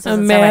like, Pete Holmes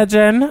doesn't sound right.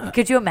 Imagine.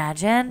 Could you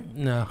imagine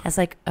No. as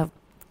like a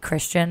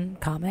Christian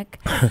comic?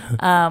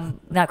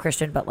 Not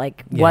Christian, but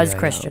like Yeah, was yeah,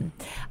 Christian.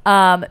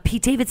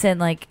 Pete Davidson,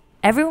 like,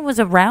 everyone was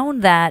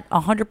around that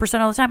 100%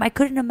 all the time. I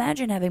couldn't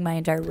imagine having my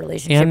entire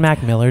relationship. Anne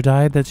Mac Miller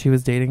died that she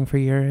was dating for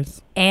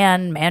years.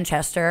 And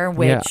Manchester,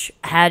 which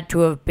had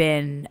to have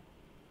been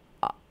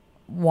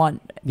one,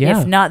 Yeah.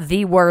 if not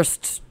the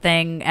worst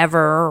thing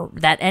ever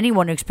that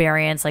anyone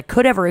experienced, like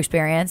could ever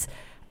experience.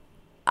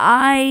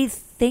 I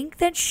think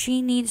that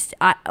she needs.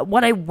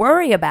 What I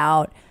worry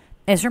about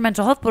is her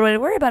mental health, but what I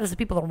worry about is the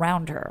people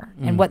around her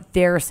and what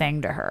they're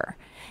saying to her.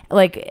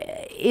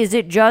 Like, is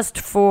it just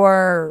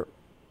for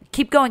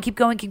keep going.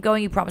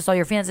 You promised all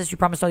your fans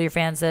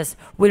this.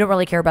 We don't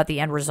really care about the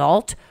end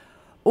result.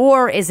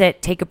 Or is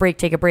it take a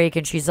break,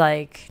 and she's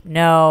like,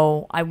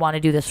 no, I want to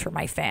do this for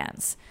my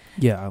fans.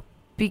 Yeah.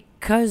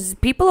 Because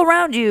people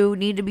around you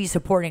need to be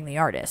supporting the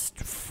artist,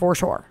 for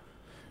sure.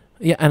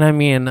 Yeah, and I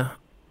mean,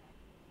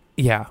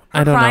 yeah,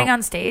 I don't know. Crying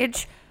on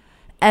stage,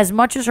 as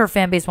much as her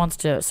fan base wants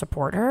to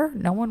support her,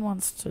 no one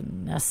wants to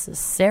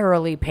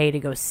necessarily pay to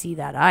go see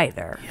that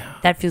either. Yeah.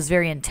 That feels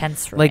very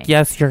intense for me. Like,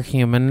 yes, your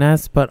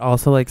humanness, but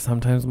also, like,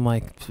 sometimes I'm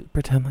like,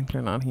 pretend like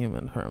you're not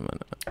human for a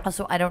minute.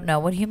 Also, I don't know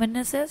what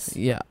humanness is.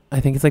 Yeah,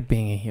 I think it's like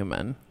being a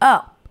human.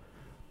 Oh.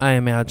 I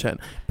imagine.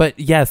 But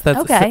yes, that's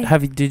okay. So,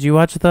 did you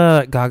watch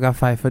the Gaga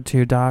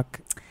 5'2"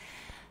 doc?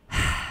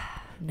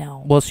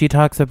 No. Well, she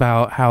talks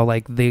about how,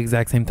 like, the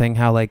exact same thing,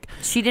 how, like,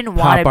 she didn't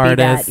want to be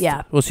that.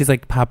 Yeah. Well, she's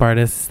like, pop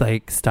artists,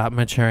 like, stop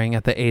maturing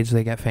at the age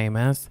they get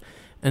famous.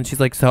 And she's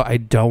like, so I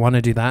don't want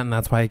to do that, and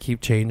that's why I keep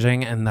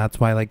changing, and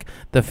that's why, like,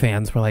 the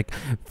fans were like,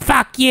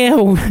 fuck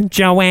you,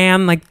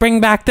 Joanne, like,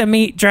 bring back the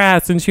meat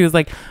dress. And she was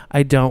like,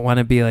 I don't want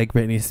to be like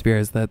Britney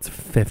Spears that's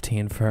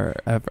 15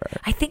 forever.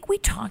 I think we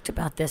talked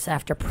about this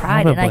after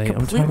Pride, Probably.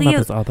 and I'm talking about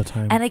this all the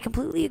time. And I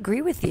completely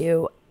agree with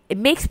you. It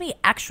makes me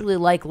actually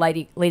like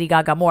Lady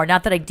Gaga more.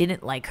 Not that I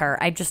didn't like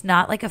her. I'm just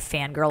not like a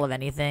fangirl of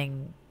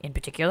anything in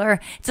particular.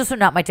 It's also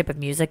not my type of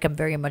music. I'm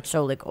very much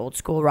so like old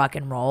school rock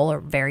and roll or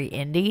very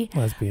indie.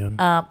 Lesbian.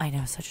 I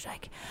know, such a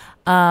dyke.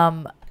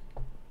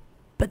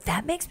 But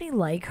that makes me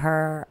like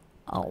her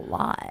a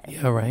lot.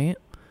 Yeah, right?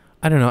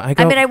 I don't know. I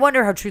mean, I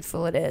wonder how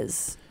truthful it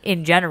is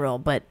in general,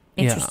 but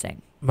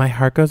interesting. Yeah. My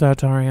heart goes out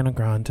to Ariana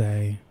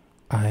Grande.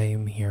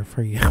 I'm here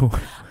for you.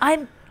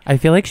 I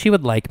feel like she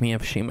would like me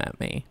if she met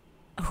me.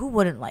 Who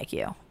wouldn't like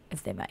you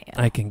if they met you?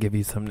 I can give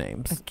you some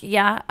names.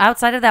 Yeah,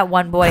 outside of that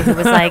one boy who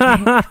was like,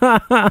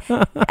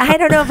 I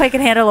don't know if I can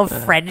handle a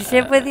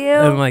friendship with you.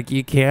 I'm like,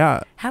 you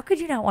can't. How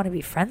could you not want to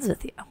be friends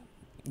with you?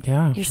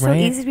 Yeah, you're so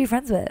easy to be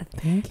friends with.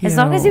 Thank you. As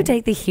long as you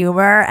take the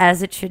humor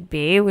as it should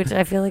be, which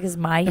I feel like is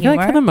my humor. I feel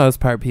like for the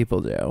most part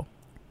people do.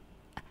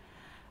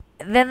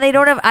 Then they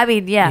don't have, I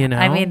mean, yeah. You know?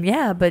 I mean,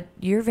 yeah, but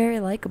you're very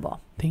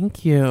likable.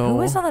 Thank you. Who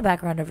was on the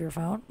background of your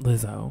phone?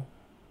 Lizzo.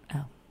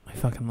 Oh. I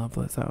fucking love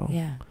Lizzo.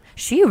 Yeah.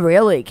 She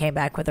really came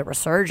back with a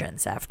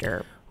resurgence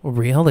after.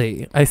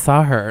 Really? I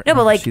saw her. No,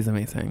 but like, she's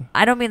amazing.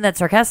 I don't mean that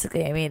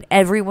sarcastically. I mean,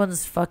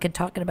 everyone's fucking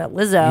talking about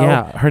Lizzo.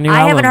 Yeah, her new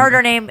album. album. Haven't heard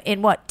her name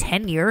in what,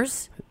 10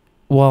 years?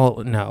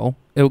 Well, no.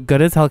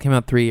 Good as Hell came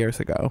out 3 years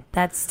ago.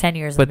 That's 10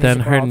 years. But then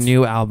her world.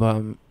 new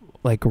album,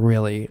 like,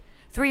 really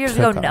 3 years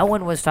ago, no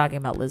one was talking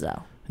about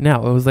Lizzo.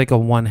 No, it was like a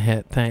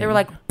one-hit thing. They were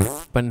like,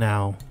 but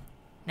now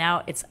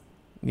it's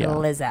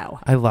Lizzo.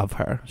 I love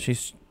her.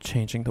 She's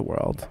changing the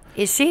world.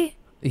 Is she?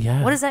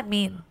 Yeah. What does that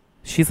mean?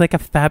 She's like a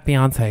fat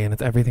Beyonce, and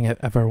it's everything I've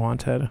ever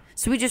wanted.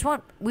 So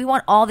we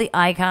want all the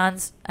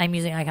icons. I'm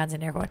using icons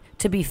in air quotes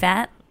to be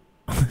fat,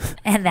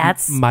 and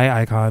that's my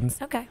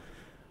icons. Okay.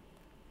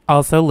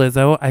 Also,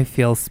 Lizzo, I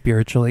feel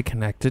spiritually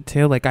connected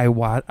to. Like I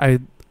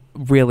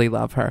really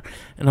love her,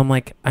 and I'm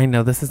like, I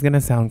know this is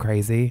gonna sound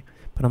crazy,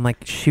 but I'm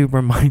like, she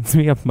reminds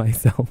me of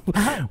myself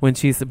when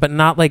she's, but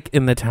not like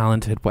in the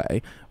talented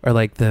way or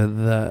like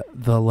the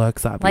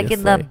looks, obviously. Like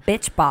in the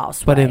bitch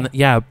boss but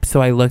way.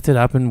 So I looked it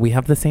up, and we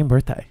have the same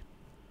birthday.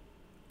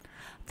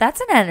 That's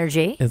an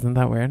energy. Isn't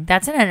that weird?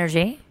 That's an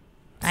energy.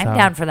 I'm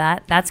down for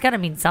that. That's got to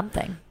mean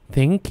something.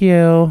 Thank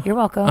you. You're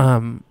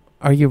welcome.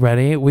 Are you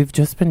ready? We've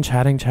just been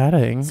chatting.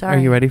 Sorry. Are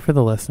you ready for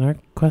the listener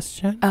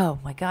question? Oh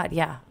my God,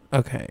 yeah.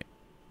 Okay.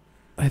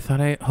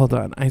 Hold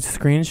on. I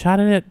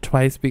screenshotted it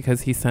twice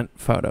because he sent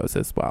photos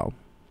as well.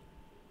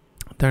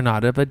 They're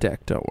not of a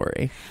dick, don't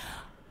worry.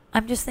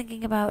 I'm just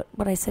thinking about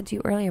what I said to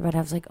you earlier, but I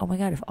was like, oh my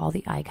God, if all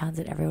the icons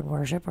that everyone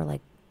worship are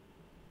like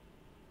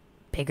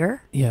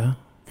bigger, yeah,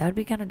 that would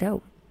be kind of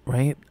dope.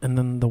 Right? And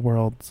then the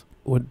world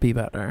would be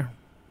better.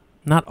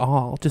 Not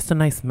all, just a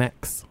nice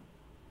mix.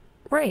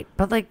 Right.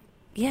 But like,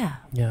 yeah.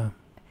 Yeah.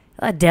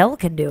 Adele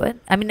can do it.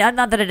 I mean, not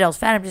that Adele's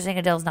fat. I'm just saying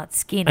Adele's not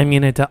skinny. I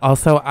mean,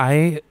 also,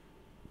 I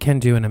can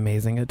do an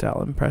amazing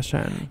Adele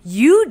impression.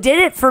 You did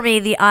it for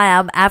me the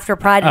after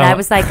Pride, and I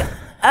was like,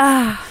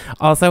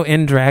 Also,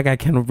 in drag, I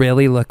can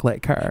really look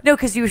like her. No,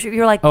 because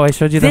you're like, oh, I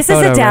showed you the this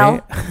photo, is Adele.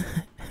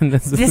 Right?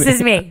 this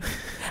is me.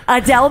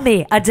 Adele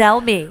me.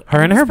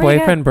 Her and her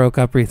boyfriend broke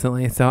up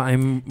recently, so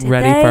I'm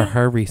ready for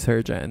her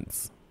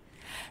resurgence.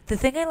 The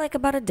thing I like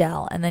about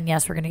Adele, and then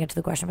yes, we're going to get to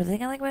the question, but the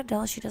thing I like about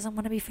Adele is she doesn't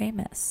want to be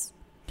famous.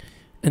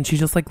 And she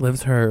just like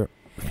lives her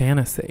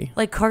fantasy.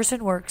 Like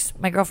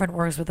my girlfriend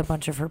works with a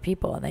bunch of her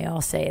people, and they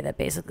all say that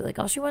basically like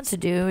all she wants to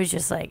do is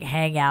just like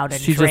hang out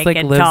and she drink just like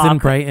and lives talk. in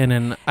Brighton,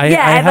 and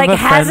I like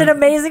has an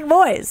amazing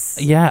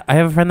voice. Yeah, I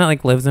have a friend that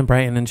like lives in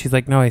Brighton, and she's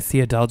like, no, I see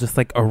Adele just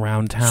like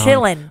around town,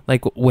 chilling,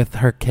 like with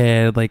her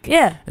kid, like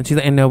yeah, and she's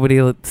like, and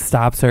nobody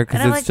stops her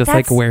because it's just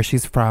like where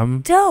she's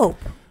from.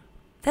 Dope.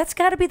 That's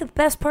got to be the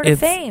best part of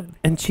fame.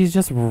 And she's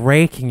just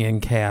raking in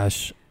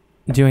cash,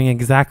 doing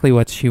exactly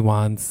what she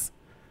wants.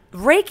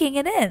 Raking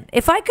it in.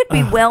 If I could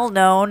be well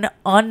known,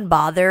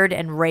 unbothered,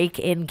 and rake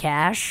in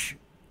cash,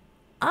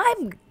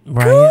 I'm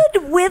Right?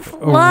 Good with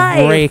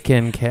life.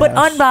 Raking cash. But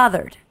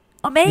unbothered.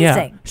 Amazing.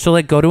 Yeah. She'll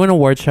like go to an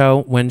award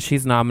show when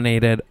she's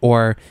nominated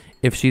or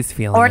if she's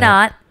feeling Or it.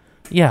 not.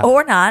 Yeah.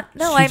 Or not.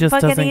 No, she I'm just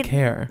fucking doesn't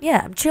care.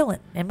 Yeah, I'm chilling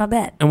in my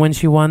bed. And when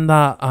she won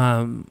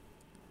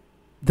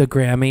the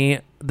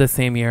Grammy the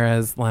same year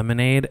as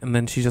Lemonade, and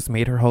then she just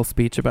made her whole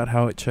speech about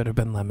how it should have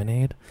been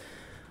Lemonade.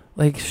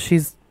 Like,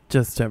 she's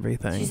just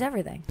everything. She's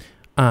everything.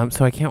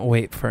 So I can't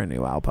wait for a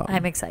new album.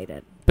 I'm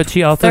excited. But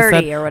she also 30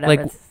 said, or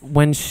whatever. like,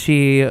 when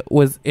she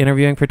was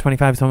interviewing for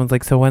 25, someone's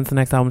like, so when's the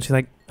next album? She's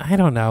like, I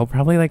don't know,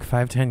 probably like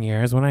 5-10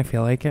 years when I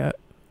feel like it.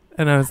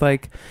 And I was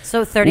like,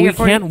 so 30 or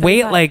 40. We can't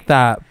wait like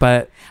that,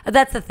 but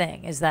that's the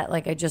thing, is that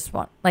like I just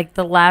want, like,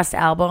 the last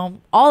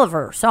album, all of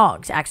her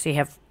songs actually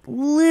have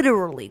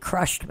literally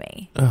crushed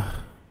me. I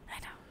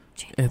know.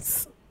 Jesus.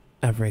 It's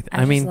everything.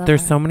 I I mean, love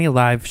there's her. so many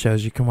live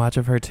shows you can watch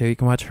of her too. You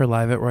can watch her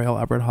live at Royal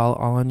Albert Hall,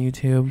 all on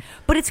YouTube.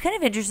 But it's kind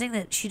of interesting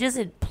that she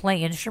doesn't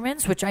play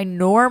instruments, which I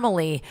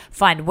normally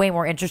find way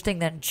more interesting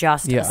than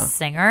just a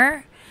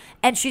singer.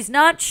 And she's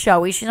not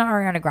showy. She's not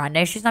Ariana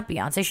Grande. She's not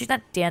Beyonce. She's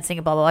not dancing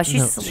and blah, blah, blah.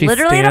 She's No, she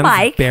literally in a stands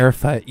mic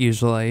barefoot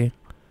usually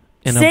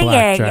in singing, a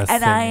black dress.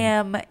 and I singing.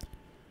 am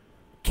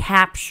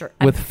captured.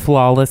 With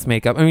flawless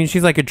makeup. I mean,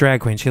 she's like a drag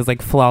queen. She has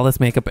like flawless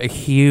makeup, a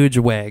huge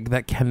wig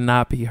that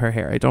cannot be her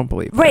hair. I don't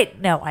believe it. Right.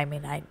 No, I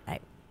mean, I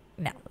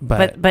no.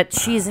 But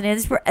she's an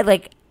inspiration.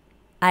 Like,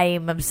 I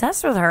am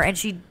obsessed with her, and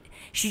she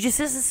just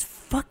has this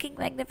fucking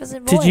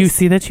magnificent voice. Did you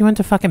see that she went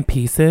to fucking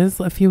Pieces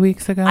a few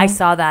weeks ago? I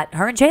saw that.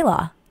 Her and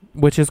J-Law.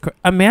 Which is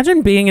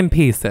imagine being in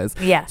Pieces.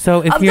 Yeah.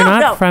 So if you're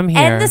not from here,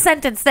 end the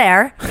sentence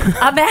there.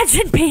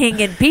 Imagine being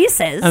in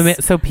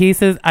Pieces. so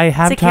Pieces, I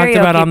have It's a talked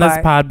about karaoke on this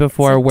bar. pod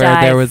before, It's a where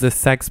dive. there was a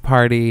sex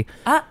party.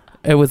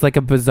 It was like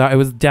a bizarre. It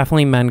was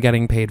definitely men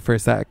getting paid for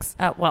sex.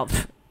 Well.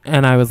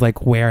 And I was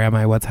like, where am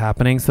I? What's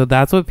happening? So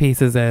that's what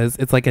Pieces is.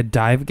 It's like a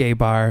dive gay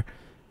bar.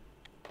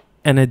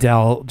 And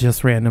Adele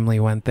just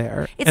randomly went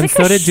there. It's and like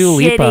so a did Dua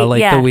Lipa, shitty- like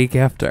yeah. the week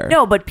after.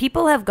 No, but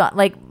people have gone,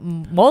 like,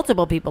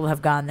 multiple people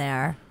have gone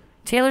there.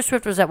 Taylor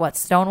Swift was at what,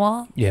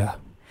 Stonewall? Yeah.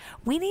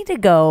 We need to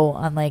go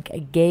on like a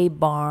gay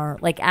bar,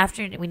 like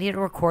after we need to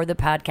record the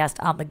podcast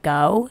on the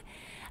go,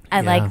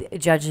 and Yeah. like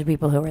judge the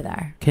people who were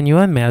there. Can you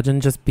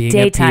imagine just being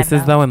Daytime, at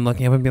Pieces though. though and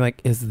looking up and being like,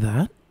 is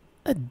that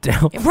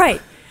Adele? Right.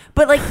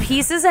 But like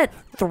Pieces at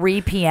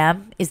 3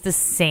 p.m. is the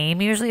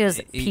same usually as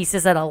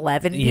Pieces at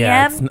 11 p.m.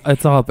 Yeah,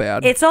 it's all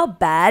bad. It's all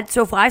bad.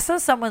 So if I saw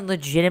someone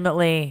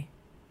legitimately,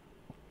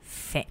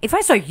 if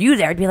I saw you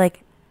there, I'd be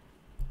like,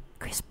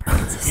 Chris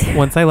Burns is here.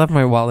 Once I left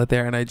my wallet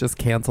there and I just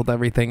canceled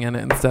everything in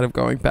it instead of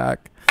going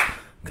back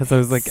because I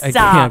was like, I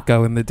Stop. can't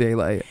go in the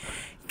daylight.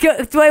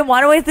 Do I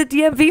want to wait at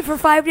the DMV for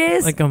 5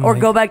 days, Like, I'm or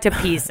like- go back to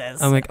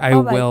Pieces? I'm like, I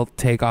Oh my- will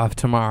take off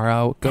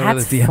tomorrow. Go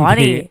That's to the DMV.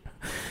 funny.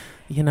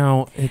 You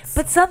know, it's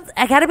But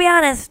I gotta be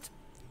honest,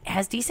 it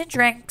has decent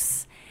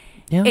drinks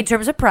yeah. in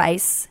terms of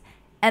price,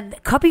 and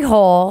Cubby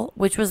Hole,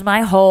 which was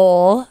my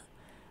hole,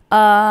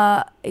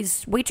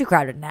 is way too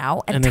crowded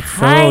now, and it's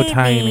so tiny,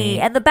 tiny.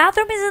 and the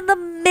bathroom is in the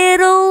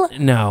middle.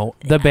 No,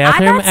 the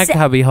bathroom not at sa-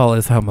 Cubby Hole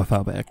is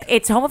homophobic.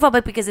 It's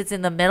homophobic because it's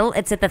in the middle.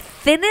 It's at the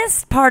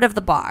thinnest part of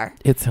the bar.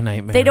 It's a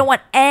nightmare. They don't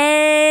want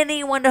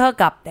anyone to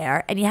hook up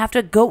there, and you have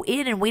to go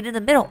in and wait in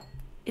the middle.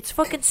 It's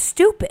fucking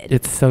stupid.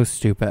 It's so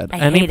stupid. I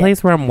Any hate place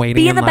it. where I'm waiting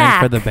Be in in the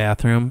line for back. the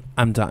bathroom,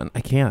 I'm done. I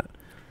can't.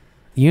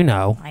 You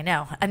know, I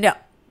know. I know.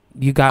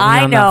 you got me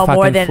I on know that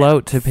more fucking than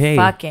float to pay.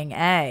 fucking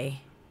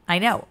A. I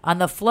know. On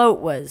the float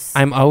was.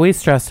 I'm always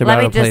stressed Let about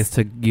me a place just-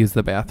 to use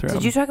the bathroom.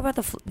 Did you talk about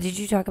Did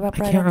you talk about? I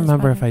Pride can't on this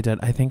remember if podcast? I did.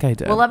 I think I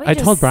did. Well, let me I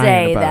just told Brian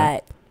say about that.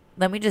 it.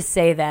 Let me just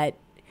say that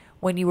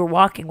when you were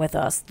walking with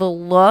us, the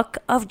look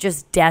of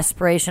just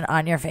desperation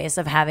on your face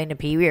of having to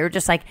pee, we were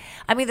just like,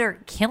 I'm either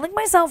killing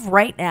myself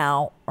right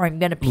now or I'm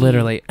gonna pee.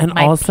 Literally. And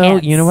my also,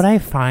 pants. you know what I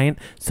find?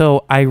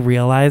 So I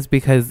realized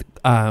because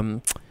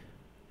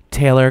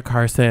Taylor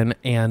Carson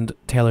and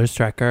Taylor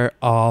Strecker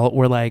all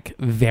were like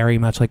very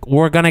much like,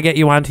 we're gonna get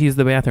you on to use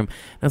the bathroom.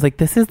 And I was like,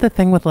 this is the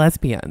thing with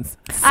lesbians.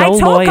 So I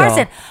told loyal.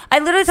 Carson. I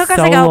literally told So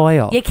Carson, I go,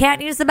 loyal. you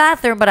can't use the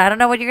bathroom, but I don't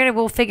know what you're gonna.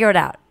 We'll figure it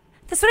out.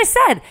 That's what I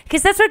said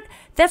because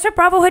that's what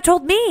Bravo had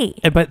told me.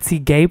 But see,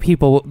 gay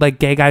people, like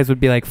gay guys would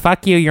be like,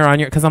 fuck you, you're on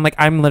your, because I'm like,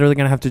 I'm literally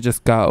gonna have to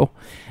just go.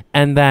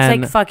 And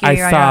then It's like fuck you. I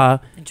you're saw on your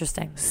own.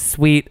 Interesting.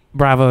 sweet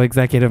Bravo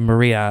executive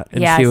Maria,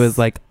 and Yes. she was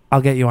like,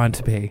 I'll get you on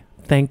to pee.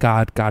 Thank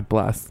God. God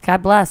bless.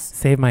 God bless.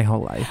 Saved my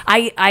whole life.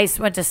 I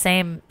went to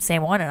same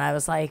one, and I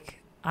was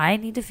like, I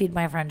need to feed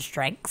my friends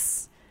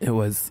drinks. It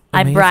was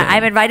I'm amazing.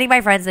 I'm inviting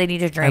my friends. They need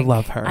to drink.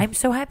 love her. I'm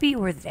so happy you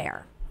were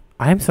there.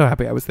 I'm so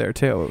happy I was there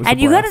too. It was And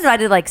a you got blast.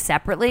 invited like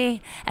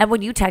separately. And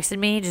when you texted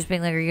me, just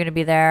being like, "Are you going to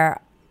be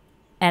there?"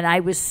 And I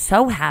was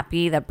so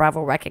happy that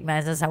Bravo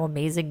recognizes how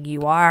amazing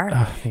you are.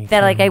 thank That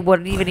you. like I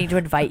wouldn't even need to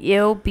invite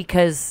you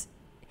because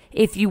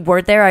if you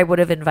weren't there, I would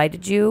have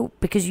invited you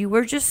because you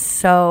were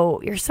just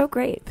you're so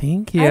great.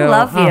 Thank you. I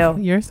love you. Oh,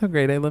 you're so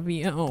great. I love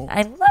you.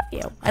 I love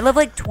you. I love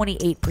like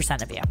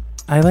 28% of you.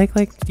 I like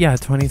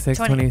 26,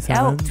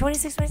 27. Oh,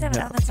 26, 27.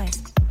 Yeah. Oh, that's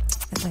nice.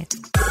 That's nice.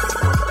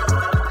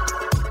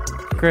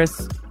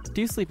 Chris,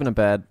 do you sleep in a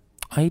bed?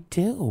 I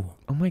do.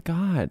 Oh my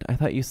God. I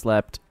thought you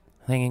slept.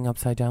 Hanging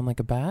upside down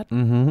like a bat?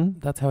 Mm-hmm.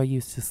 That's how I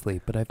used to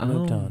sleep, but I've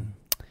moved on.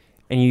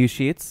 And you use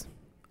sheets?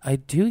 I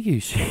do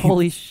use sheets.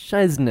 Holy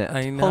shiznit.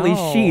 I know. Holy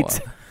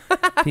sheet.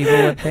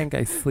 People would think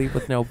I sleep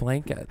with no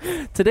blanket.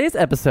 Today's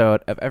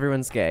episode of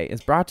Everyone's Gay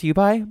is brought to you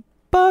by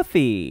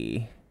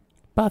Buffy.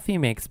 Buffy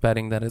makes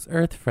bedding that is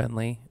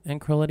earth-friendly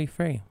and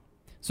cruelty-free.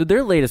 So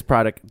their latest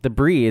product, The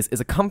Breeze, is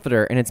a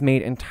comforter, and it's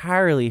made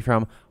entirely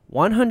from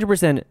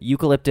 100%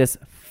 eucalyptus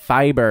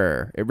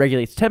fiber. It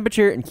regulates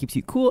temperature and keeps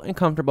you cool and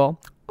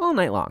comfortable all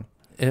night long.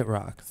 It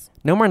rocks.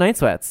 No more night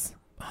sweats.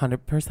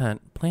 100%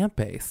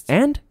 plant-based.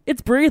 And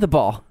it's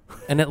breathable.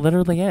 And it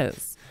literally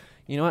is.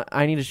 You know what?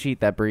 I need a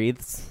sheet that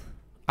breathes.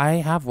 I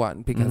have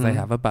one because I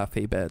have a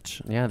Buffy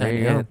bitch. Yeah, there and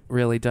you go. It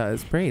really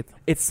does breathe.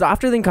 It's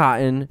softer than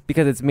cotton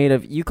because it's made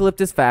of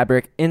eucalyptus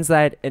fabric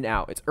inside and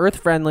out. It's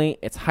earth-friendly,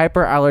 it's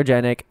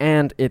hyperallergenic,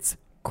 and it's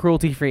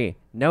cruelty-free.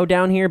 No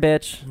down here,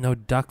 bitch. No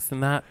ducks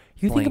in that.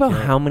 You think about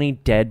how many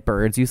dead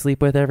birds you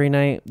sleep with every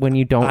night when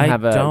you don't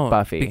have a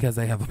Buffy. Because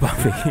I have a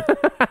Buffy.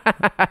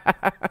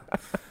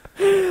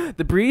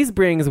 The Breeze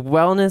brings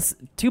wellness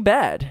to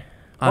bed.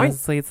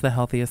 Honestly, it's the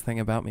healthiest thing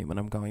about me when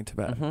I'm going to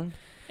bed. Mm-hmm.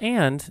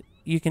 And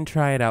you can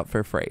try it out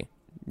for free.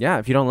 Yeah,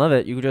 if you don't love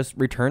it, you can just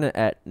return it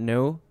at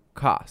no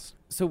cost.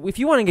 So if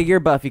you want to get your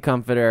Buffy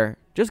comforter,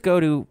 just go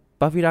to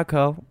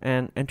buffy.co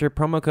and enter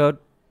promo code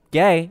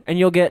GAY, and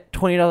you'll get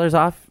 $20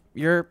 off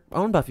your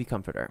own Buffy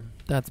comforter.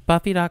 That's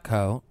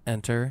buffy.co.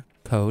 Enter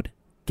code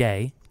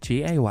GAY,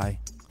 G-A-Y,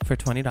 for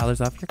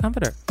 $20 off your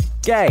comforter.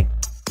 Gay.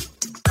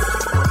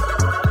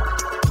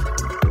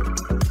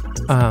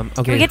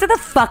 Okay. Can we get to the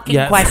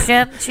fucking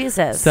question?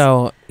 Jesus.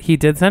 So he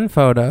did send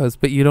photos,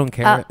 but you don't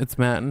care. It's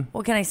men.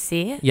 Well, can I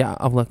see? Yeah,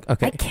 I'll look.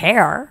 Okay. I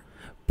care.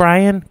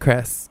 Brian,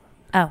 Chris.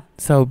 Oh.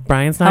 So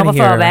Brian's not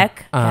homophobic.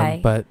 here. Okay.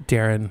 But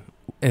Darren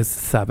is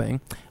subbing.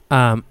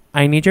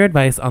 I need your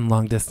advice on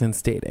long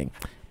distance dating.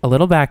 A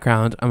little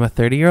background. I'm a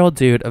 30-year-old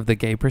dude of the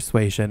gay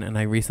persuasion, and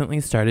I recently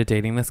started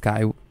dating this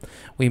guy.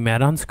 We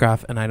met on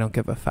Scruff, and I don't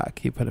give a fuck.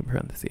 He put in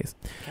parentheses.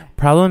 Okay.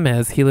 Problem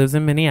is, he lives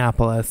in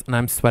Minneapolis, and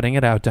I'm sweating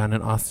it out down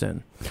in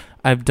Austin.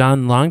 I've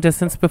done long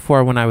distance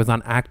before when I was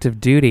on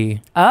active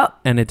duty,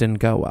 and it didn't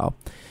go well.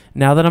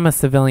 Now that I'm a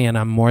civilian,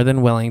 I'm more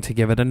than willing to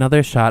give it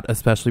another shot,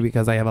 especially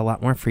because I have a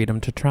lot more freedom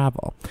to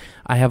travel.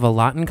 I have a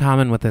lot in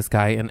common with this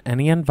guy, and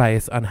any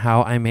advice on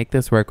how I make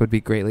this work would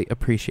be greatly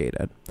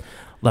appreciated.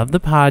 Love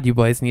the pod. You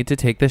boys need to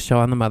take this show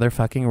on the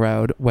motherfucking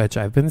road, which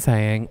I've been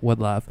saying would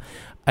love.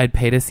 I'd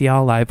pay to see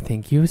y'all live.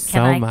 Thank you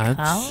so much.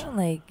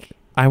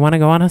 I want to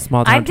go on a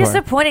small town I'm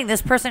disappointing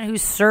this person who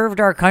served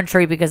our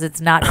country because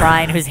it's not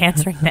Brian who's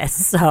answering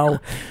this. So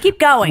keep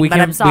going,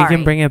 I'm sorry. We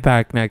can bring it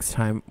back next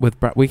time.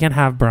 We can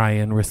have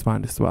Brian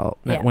respond as well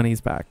when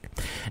he's back.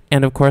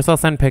 And of course, I'll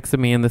send pics of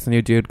me and this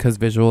new dude because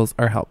visuals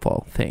are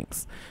helpful.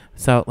 Thanks.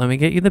 So let me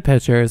get you the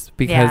pictures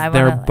because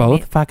they're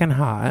both fucking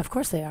hot. Of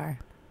course they are.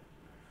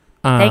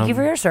 Thank you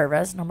for your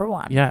service, number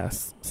one.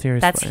 Yes, seriously.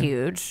 That's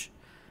huge.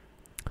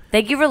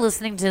 Thank you for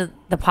listening to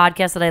the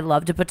podcast that I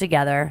love to put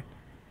together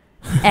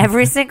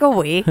every single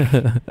week.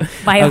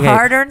 My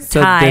hard-earned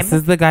time. So this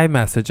is the guy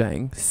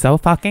messaging. So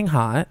fucking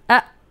hot.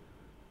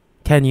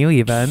 Can you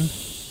even?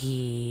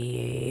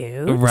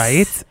 Cute.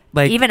 Right?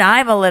 Like even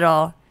I'm a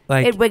little.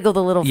 Like it wiggled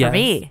a little for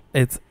me.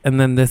 And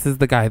then this is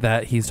the guy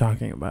that he's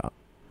talking about.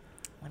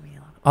 Let me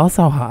look.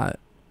 Also hot.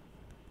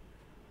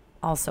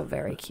 Also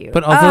very cute.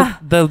 But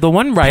also the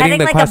one writing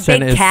the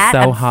question is cat, so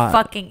I'm hot.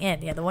 Fucking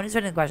in. Yeah, the one who's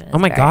writing the question is oh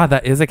my God,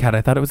 that is a cat. I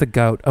thought it was a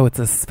goat. Oh, it's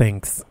a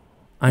sphinx.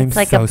 It's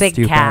like so a big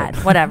stupid. cat.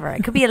 Whatever.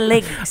 It could be a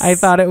lynx. I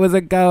thought it was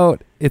a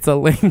goat. It's a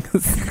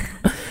lynx.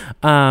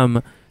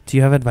 Do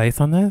you have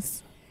advice on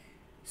this?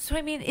 So,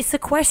 I mean, it's a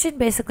question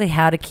basically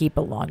how to keep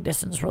a long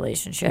distance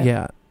relationship.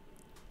 Yeah.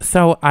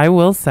 So I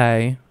will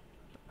say.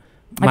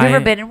 Have you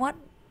ever been in one?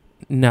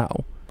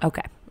 No.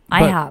 Okay.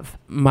 I have.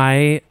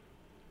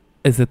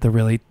 Is it the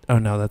really... Oh,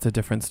 no, that's a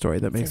different story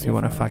that makes me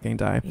want to fucking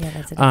die. Yeah,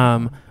 that's a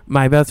different one.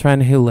 My best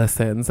friend who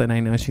listens, and I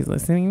know she's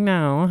listening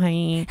now.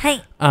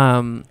 Hi.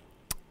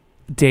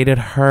 Dated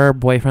her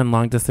boyfriend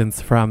long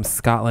distance from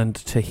Scotland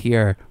to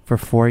here for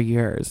 4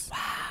 years.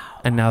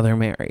 Wow. And now they're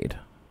married.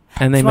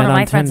 And they met on Tinder. One of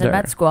my friends in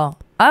med school.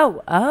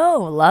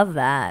 Oh, love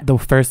that. The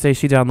first day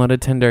she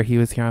downloaded Tinder, he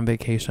was here on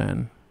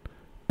vacation.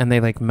 And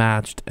they,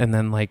 matched and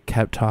then,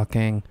 kept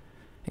talking.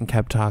 And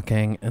kept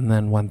talking, and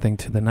then one thing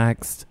to the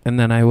next. And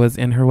then I was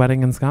in her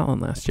wedding in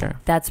Scotland last year.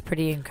 That's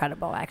pretty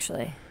incredible,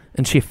 actually.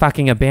 And she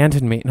fucking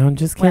abandoned me. No, I'm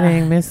just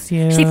kidding. Miss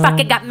you. She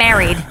fucking got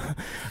married.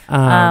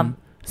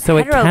 So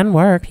it can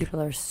work.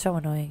 People are so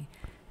annoying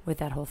with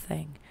that whole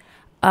thing.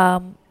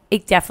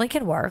 It definitely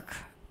can work.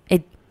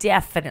 It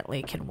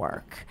definitely can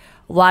work.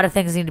 A lot of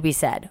things need to be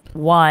said.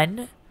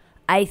 One,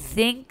 I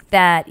think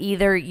that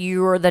either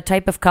you're the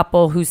type of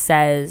couple who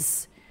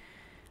says,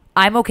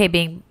 I'm okay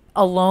being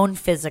alone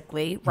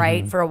physically,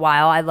 right? For a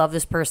while. I love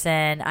this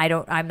person.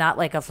 I'm not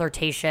like a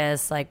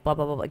flirtatious, blah, blah,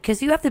 blah, blah.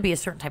 Because you have to be a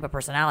certain type of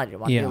personality to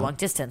want to do long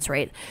distance,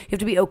 right? You have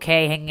to be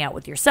okay hanging out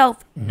with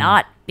yourself,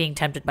 not being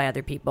tempted by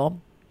other people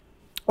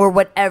or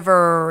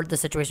whatever the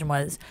situation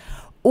was.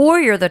 Or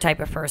you're the type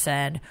of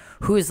person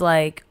who's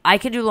like, I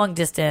can do long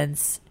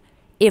distance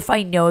if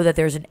I know that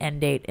there's an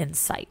end date in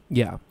sight.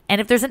 Yeah. And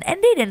if there's an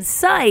end date in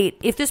sight,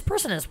 if this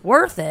person is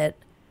worth it,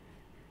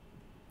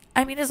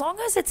 I mean, as long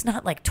as it's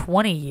not like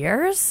 20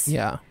 years,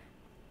 Yeah.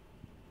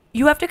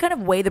 you have to kind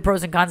of weigh the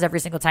pros and cons every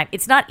single time.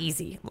 It's not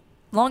easy.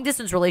 Long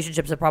distance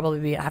relationships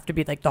have to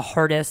be like the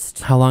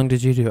hardest. How long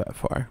did you do it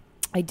for?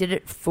 I did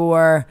it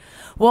for,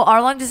 well,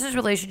 our long distance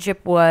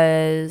relationship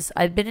was,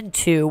 I'd been in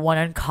 2, one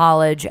in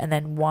college and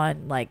then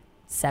one like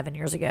 7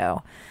 years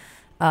ago.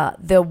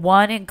 The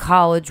one in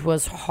college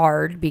was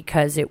hard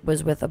because it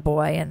was with a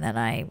boy and then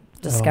I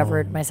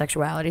discovered my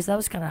sexuality. So that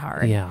was kind of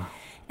hard. Yeah.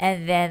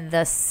 And then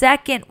the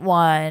second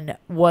one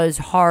was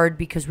hard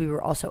because we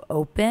were also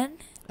open.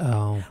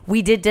 Oh.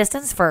 We did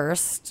distance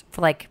first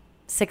for like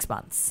 6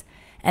 months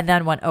and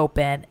then went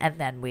open and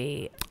then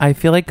I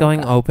feel like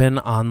going open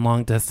on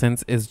long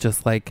distance is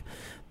just like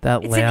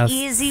that it's last, an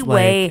easy like,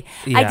 way.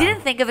 yeah. I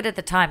didn't think of it at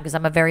the time because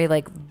I'm a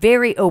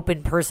very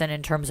open person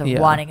in terms of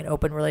wanting an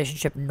open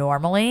relationship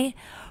normally,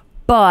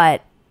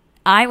 but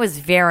I was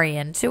very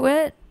into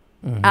it.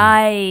 Mm-hmm.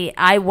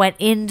 I went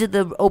into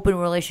the open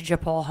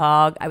relationship whole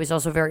hog. I was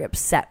also very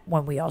upset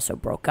when we also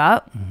broke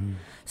up. Mm-hmm.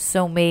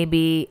 So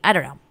maybe, I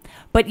don't know.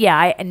 But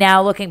yeah,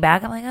 now looking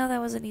back, I'm like, oh, that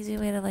was an easy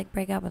way to like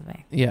break up with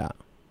me. Yeah.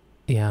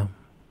 Yeah.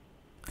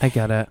 I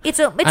get it. It's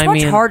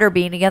much harder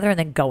being together and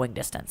then going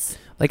distance.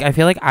 Like, I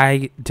feel like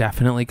I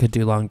definitely could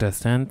do long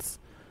distance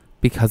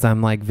because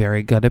I'm like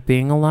very good at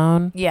being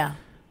alone. Yeah.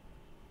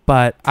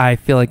 But I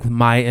feel like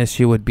my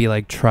issue would be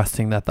like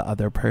trusting that the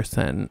other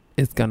person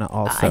is going to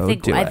also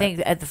do it. I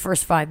think at the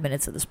first 5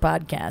 minutes of this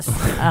podcast,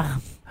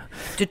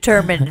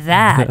 determined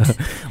that.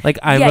 Like,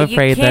 I'm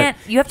afraid that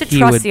you have to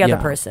trust the other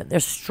person.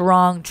 There's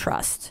strong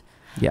trust.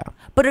 Yeah.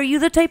 But are you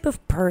the type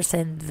of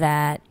person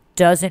that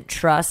doesn't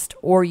trust,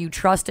 or you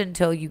trust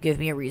until you give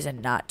me a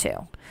reason not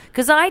to?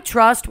 Because I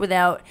trust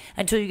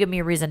until you give me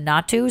a reason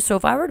not to. So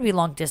if I were to be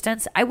long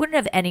distance, I wouldn't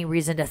have any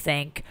reason to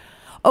think,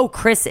 oh,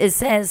 Chris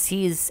says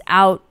he's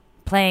out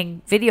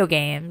playing video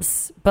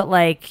games, but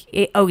like,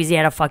 is he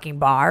at a fucking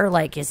bar?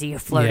 Like, is he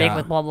flirting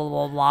with blah, blah,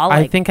 blah, blah?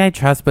 Like, I think I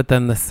trust, but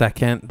then the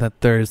second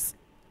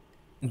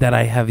that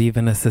I have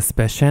even a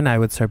suspicion, I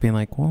would start being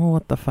like, well,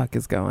 what the fuck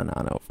is going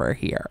on over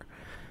here?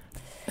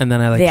 And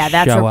then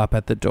I show up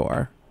at the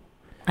door.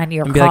 And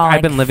you're be like,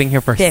 I've been living here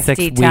for 6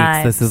 weeks.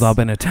 This has all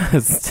been a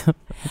test.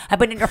 I've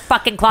been in your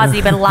fucking closet.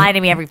 You've been lying to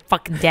me every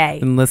fucking day.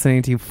 And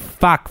listening to you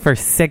fuck for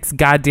 6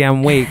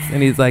 goddamn weeks.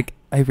 And he's like,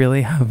 I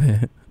really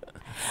haven't.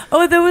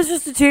 Oh, that was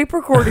just a tape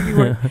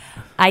recording.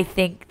 I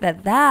think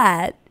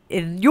that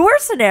in your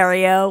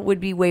scenario would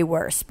be way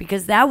worse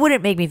because that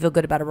wouldn't make me feel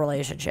good about a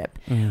relationship.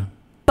 Mm.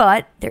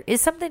 But there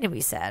is something to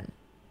be said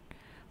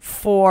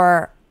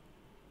for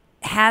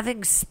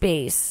having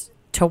space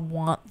to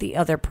want the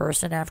other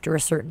person after a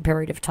certain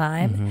period of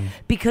time. Mm-hmm.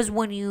 Because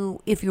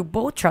if you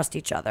both trust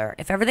each other,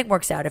 if everything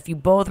works out, if you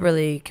both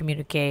really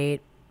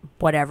communicate,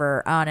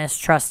 whatever,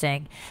 honest,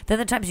 trusting, then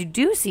the times you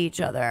do see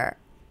each other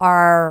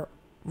are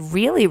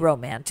really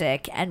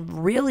romantic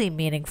and really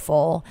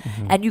meaningful.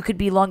 Mm-hmm. And you could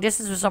be long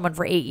distance with someone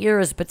for 8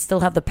 years, but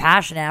still have the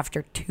passion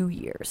after 2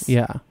 years.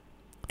 Yeah.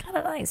 Kind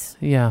of nice.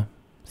 Yeah.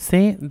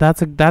 See,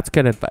 that's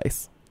good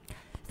advice.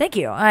 Thank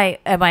you.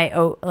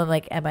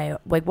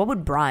 What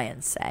would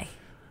Brian say?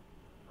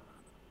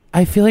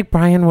 I feel like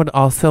Brian would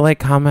also like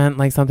comment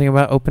like something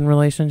about open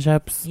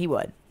relationships. He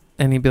would.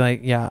 And he'd be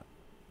like, yeah,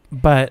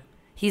 but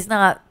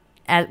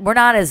we're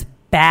not as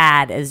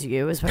bad as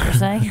you is what you're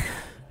saying.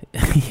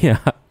 Yeah.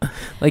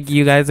 Like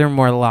you guys are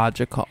more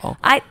logical.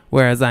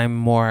 Whereas I'm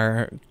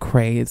more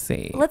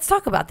crazy. Let's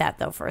talk about that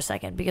though for a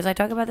second, because I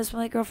talk about this with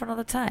my girlfriend all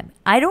the time.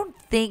 I don't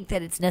think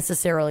that it's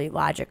necessarily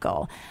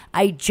logical.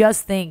 I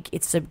just think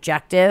it's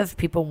subjective.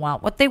 People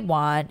want what they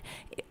want.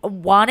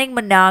 Wanting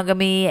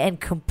monogamy and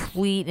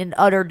complete and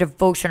utter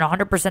devotion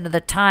 100% of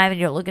the time and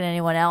you don't look at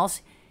anyone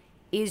else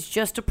is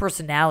just a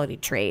personality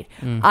trait.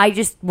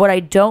 What I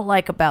don't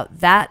like about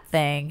that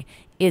thing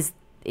is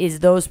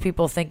those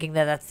people thinking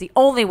that that's the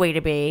only way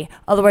to be.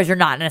 Otherwise, you're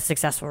not in a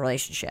successful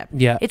relationship.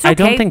 Yeah. It's okay. I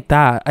don't think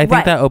that. I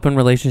think that open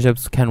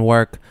relationships can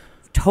work.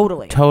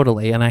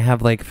 Totally. And I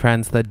have like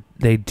friends that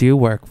they do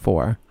work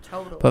for.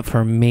 Totally. But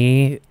for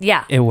me,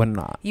 it would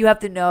not. You have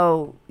to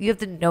know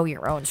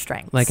your own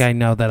strengths. Like I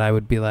know that I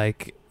would be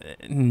like,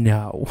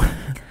 no.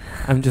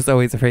 I'm just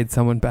always afraid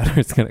someone better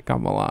is going to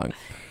come along.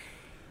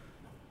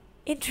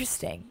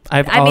 Interesting.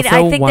 I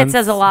think that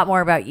says a lot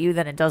more about you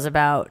than it does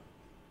about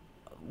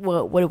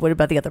what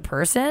about the other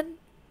person?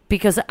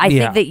 Because I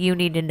think that you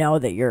need to know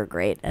that you're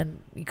great and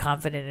be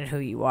confident in who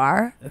you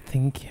are.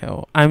 Thank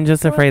you. I'm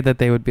just afraid that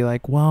they would be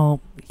like,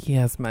 well, he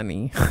has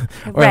money.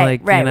 Or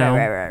right.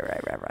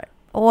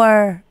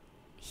 Or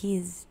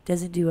he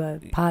doesn't do a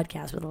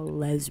podcast with a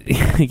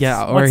lesbian.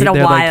 Yeah, or once in a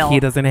while. Like, he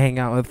doesn't hang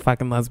out with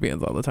fucking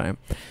lesbians all the time.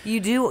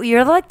 You do.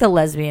 You're like the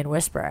lesbian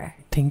whisperer.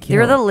 Thank you.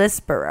 You're the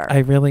lisperer. I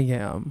really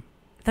am.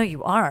 No,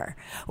 you are.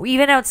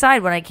 Even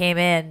outside when I came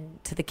in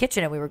to the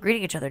kitchen and we were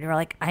greeting each other, and you were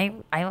like,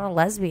 I'm a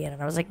lesbian.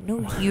 And I was like,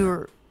 no,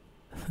 you're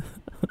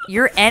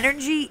Your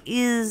energy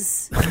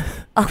is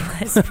a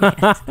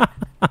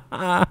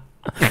lesbian.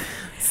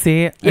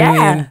 See? Yeah.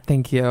 I mean,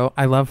 thank you.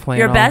 I love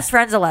flannel. Your best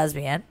friend's a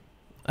lesbian.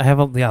 I have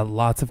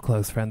lots of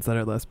close friends that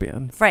are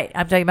lesbians. Right.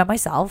 I'm talking about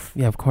myself.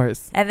 Yeah, of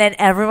course. And then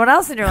everyone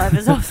else in your life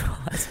is also a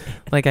lesbian.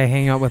 Like, I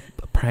hang out with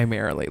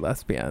primarily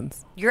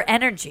lesbians. Your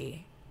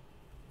energy.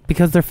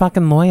 Because they're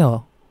fucking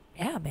loyal.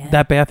 Yeah, man.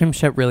 That bathroom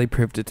shit really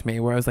proved it to me,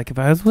 where I was like, if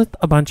I was with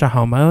a bunch of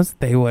homos,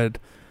 they would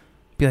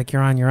be like,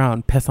 you're on your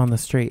own, piss on the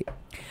street.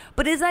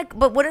 But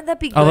wouldn't that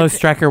be good? Although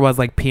Strecker was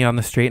like, pee on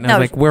the street, and I No,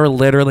 was like, we're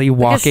literally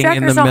walking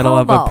in the Strecker's a middle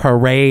of a homo.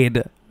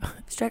 parade.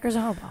 Strecker's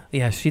a homo.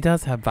 Yeah, she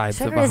does have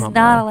vibes of Strecker a is homo.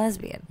 not a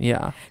lesbian.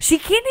 Yeah. She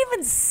can't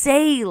even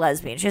say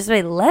lesbian. She has to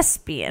say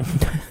lesbian.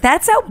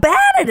 That's how bad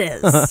it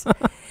is.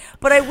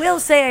 But I will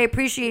say I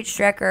appreciate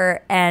Strecker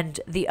and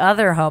the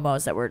other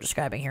homos that we're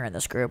describing here in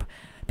this group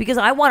because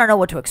I want to know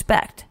what to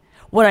expect.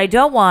 What I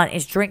don't want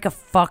is drink a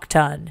fuck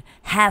ton,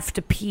 have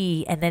to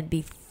pee, and then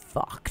be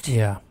fucked.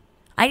 Yeah.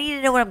 I need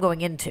to know what I'm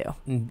going into.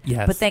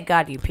 Yes. But thank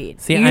God you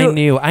peed. See,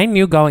 I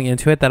knew going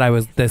into it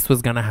that this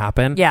was gonna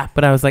happen. Yeah.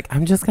 But I was like,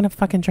 I'm just gonna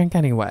fucking drink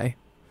anyway.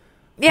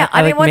 Yeah, I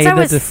I mean, like, once made I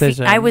the was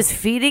decision. I was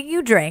feeding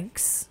you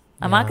drinks.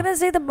 I'm not Yeah. going to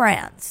say the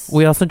brands.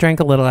 We also drank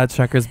a little at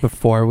Strecker's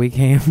before we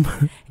came.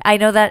 I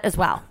know that as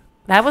well.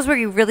 That was where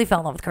you really fell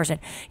in love with Kirsten.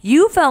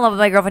 You fell in love with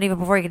my girlfriend even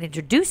before you could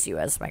introduce you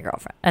as my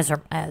girlfriend, as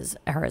her as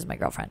my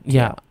girlfriend.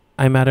 Yeah. too.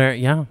 I met her.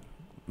 Yeah.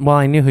 Well,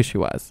 I knew who she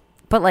was.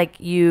 But like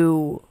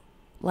you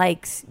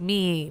likes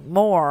me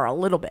more a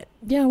little bit.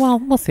 Yeah. Well,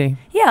 we'll see.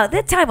 Yeah,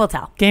 the time will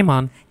tell. Game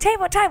on. Time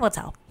will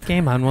tell.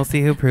 Game on. We'll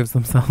see who proves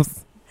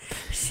themselves.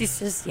 She's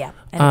just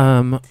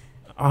Anyway.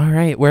 All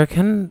right. Where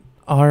can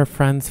our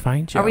friends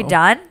find you? Are we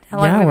done? How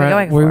long yeah, have we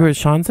been going for?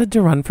 Sean said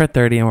to run for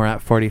 30 and we're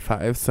at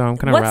 45, so I'm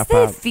gonna What's wrap the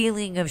up.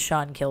 feeling of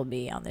Sean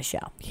Kilby on the show?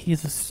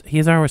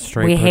 He's our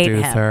straight We hate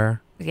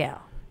producer. Yeah.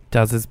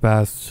 Does his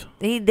best.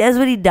 He does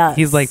what he does.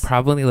 He's like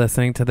probably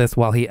listening to this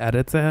while he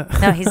edits it.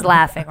 No, he's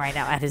laughing right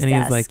now at his and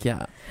desk. he's like,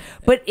 yeah.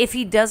 But if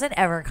he doesn't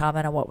ever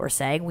comment on what we're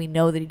saying, we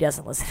know that he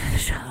doesn't listen to the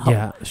show.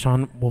 Yeah,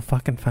 Sean, we'll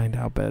fucking find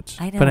out,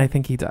 bitch. I know. But I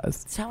think he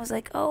does. Sean was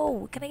like,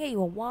 "Oh, can I get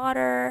you a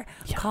water,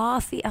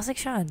 coffee?" I was like,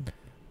 "Sean,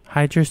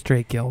 hide your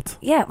straight guilt."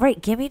 yeah, right.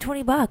 Give me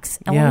 $20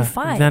 and Yeah, we'll be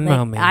fine. Venmo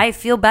Like, me. I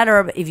feel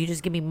better if you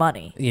just give me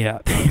money." Yeah.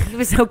 He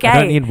was okay.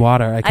 I don't need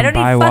water. I can don't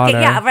buy need fucking water.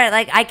 yeah, right.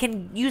 Like I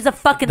can use a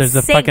fucking There's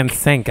a sink. fucking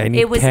sink. I need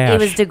It was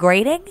cash.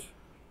 degrading.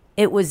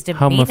 It was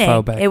demeaning.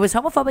 Homophobic. It was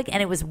homophobic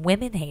and it was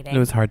women hating. It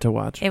was hard to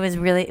watch. It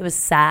was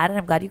sad, and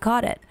I'm glad you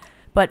caught it.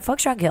 But fuck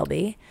Sean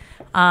Kilby.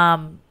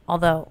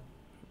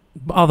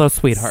 Although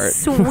sweetheart.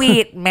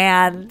 sweet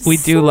man, We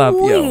do love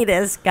you.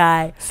 Sweetest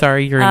guy.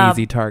 Sorry, you're an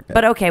easy target.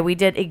 But okay, we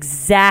did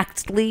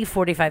exactly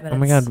 45 minutes. Oh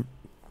my God.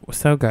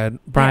 So good.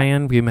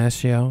 Brian, we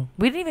miss you.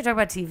 We didn't even talk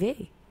about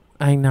TV.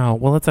 I know.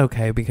 Well, it's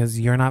okay because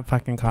you're not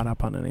fucking caught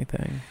up on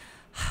anything.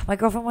 My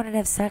girlfriend wanted to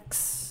have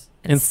sex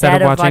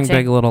Instead of watching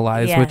Big Little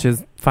Lies, yeah. which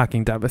is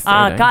fucking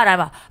devastating. Oh God,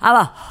 I'm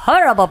a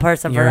horrible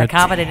person You're for a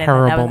accommodating.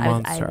 terrible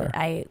monster.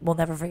 I will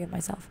never forgive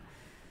myself.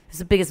 It's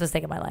the biggest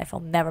mistake of my life. I'll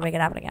never make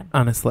it happen again.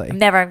 Honestly. I'm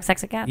never having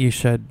sex again. You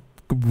should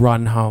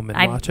run home and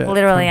I'm watch it.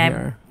 literally from I'm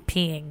here.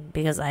 peeing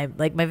because I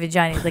like my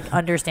vagina like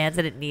understands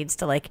that it needs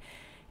to like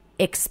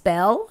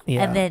expel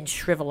Yeah. and then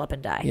shrivel up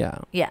and die.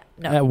 Yeah.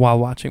 No. While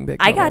watching Big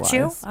I Little got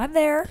you. Lies. I'm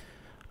there.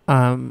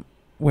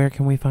 Where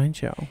can we find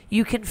you?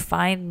 You can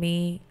find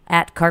me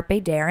at Carpe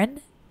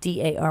Darren,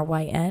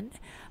 DARYN.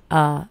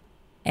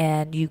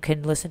 And you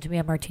can listen to me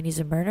on Martinis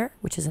and Murder,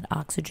 which is an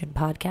Oxygen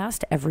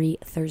podcast every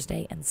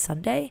Thursday and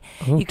Sunday.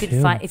 Oh, you can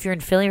too. find if you're in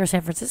Philly or San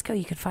Francisco,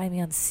 you can find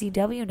me on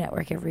CW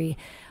Network every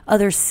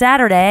other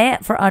Saturday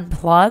for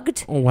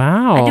Unplugged.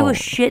 Wow. I do a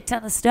shit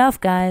ton of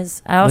stuff,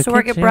 guys. I also Look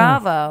work at at you.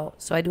 Bravo,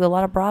 so I do a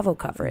lot of Bravo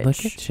coverage.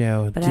 Look at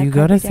you. But Do I you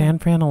go to Carpe San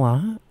Fran a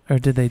lot? Or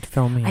did they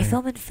film here? I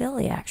film in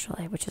Philly,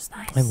 actually, which is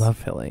nice. I love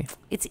Philly.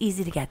 It's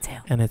easy to get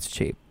to. And it's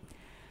cheap.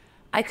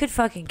 I could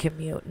fucking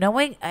commute.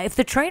 Knowing if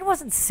the train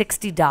wasn't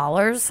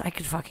 $60, I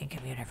could fucking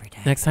commute every day.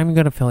 Next time you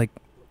go to Philly,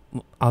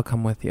 I'll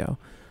come with you.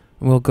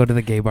 We'll go to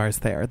the gay bars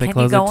there. They Can you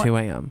close go at on- 2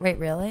 a.m. Wait,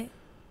 really?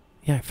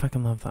 Yeah, I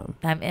fucking love them.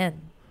 I'm in.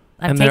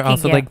 I'm And they're taking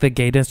also you. like the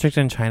gay district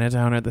in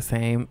Chinatown are the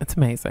same. It's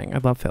amazing. I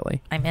love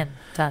Philly. I'm in.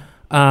 Done.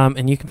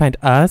 And you can find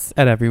us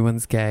at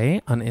Everyone's Gay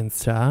on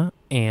Insta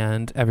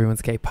and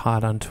Everyone's Gay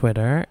Pod on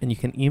Twitter. And you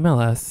can email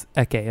us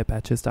at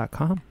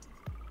gay@betches.com.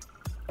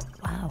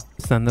 Wow.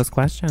 Send those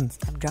questions.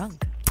 I'm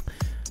drunk.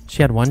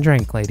 She had one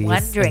drink, ladies. One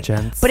and drink.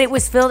 gents. But it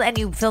was filled, and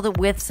you filled it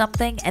with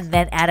something, and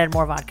then added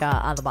more vodka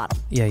on the bottom.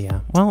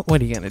 Yeah. Well,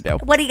 what are you going to do?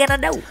 What are you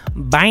going to do?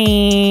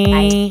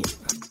 Bye.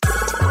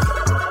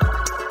 Bye.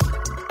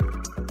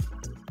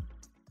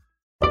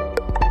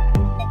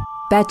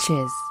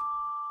 Betches.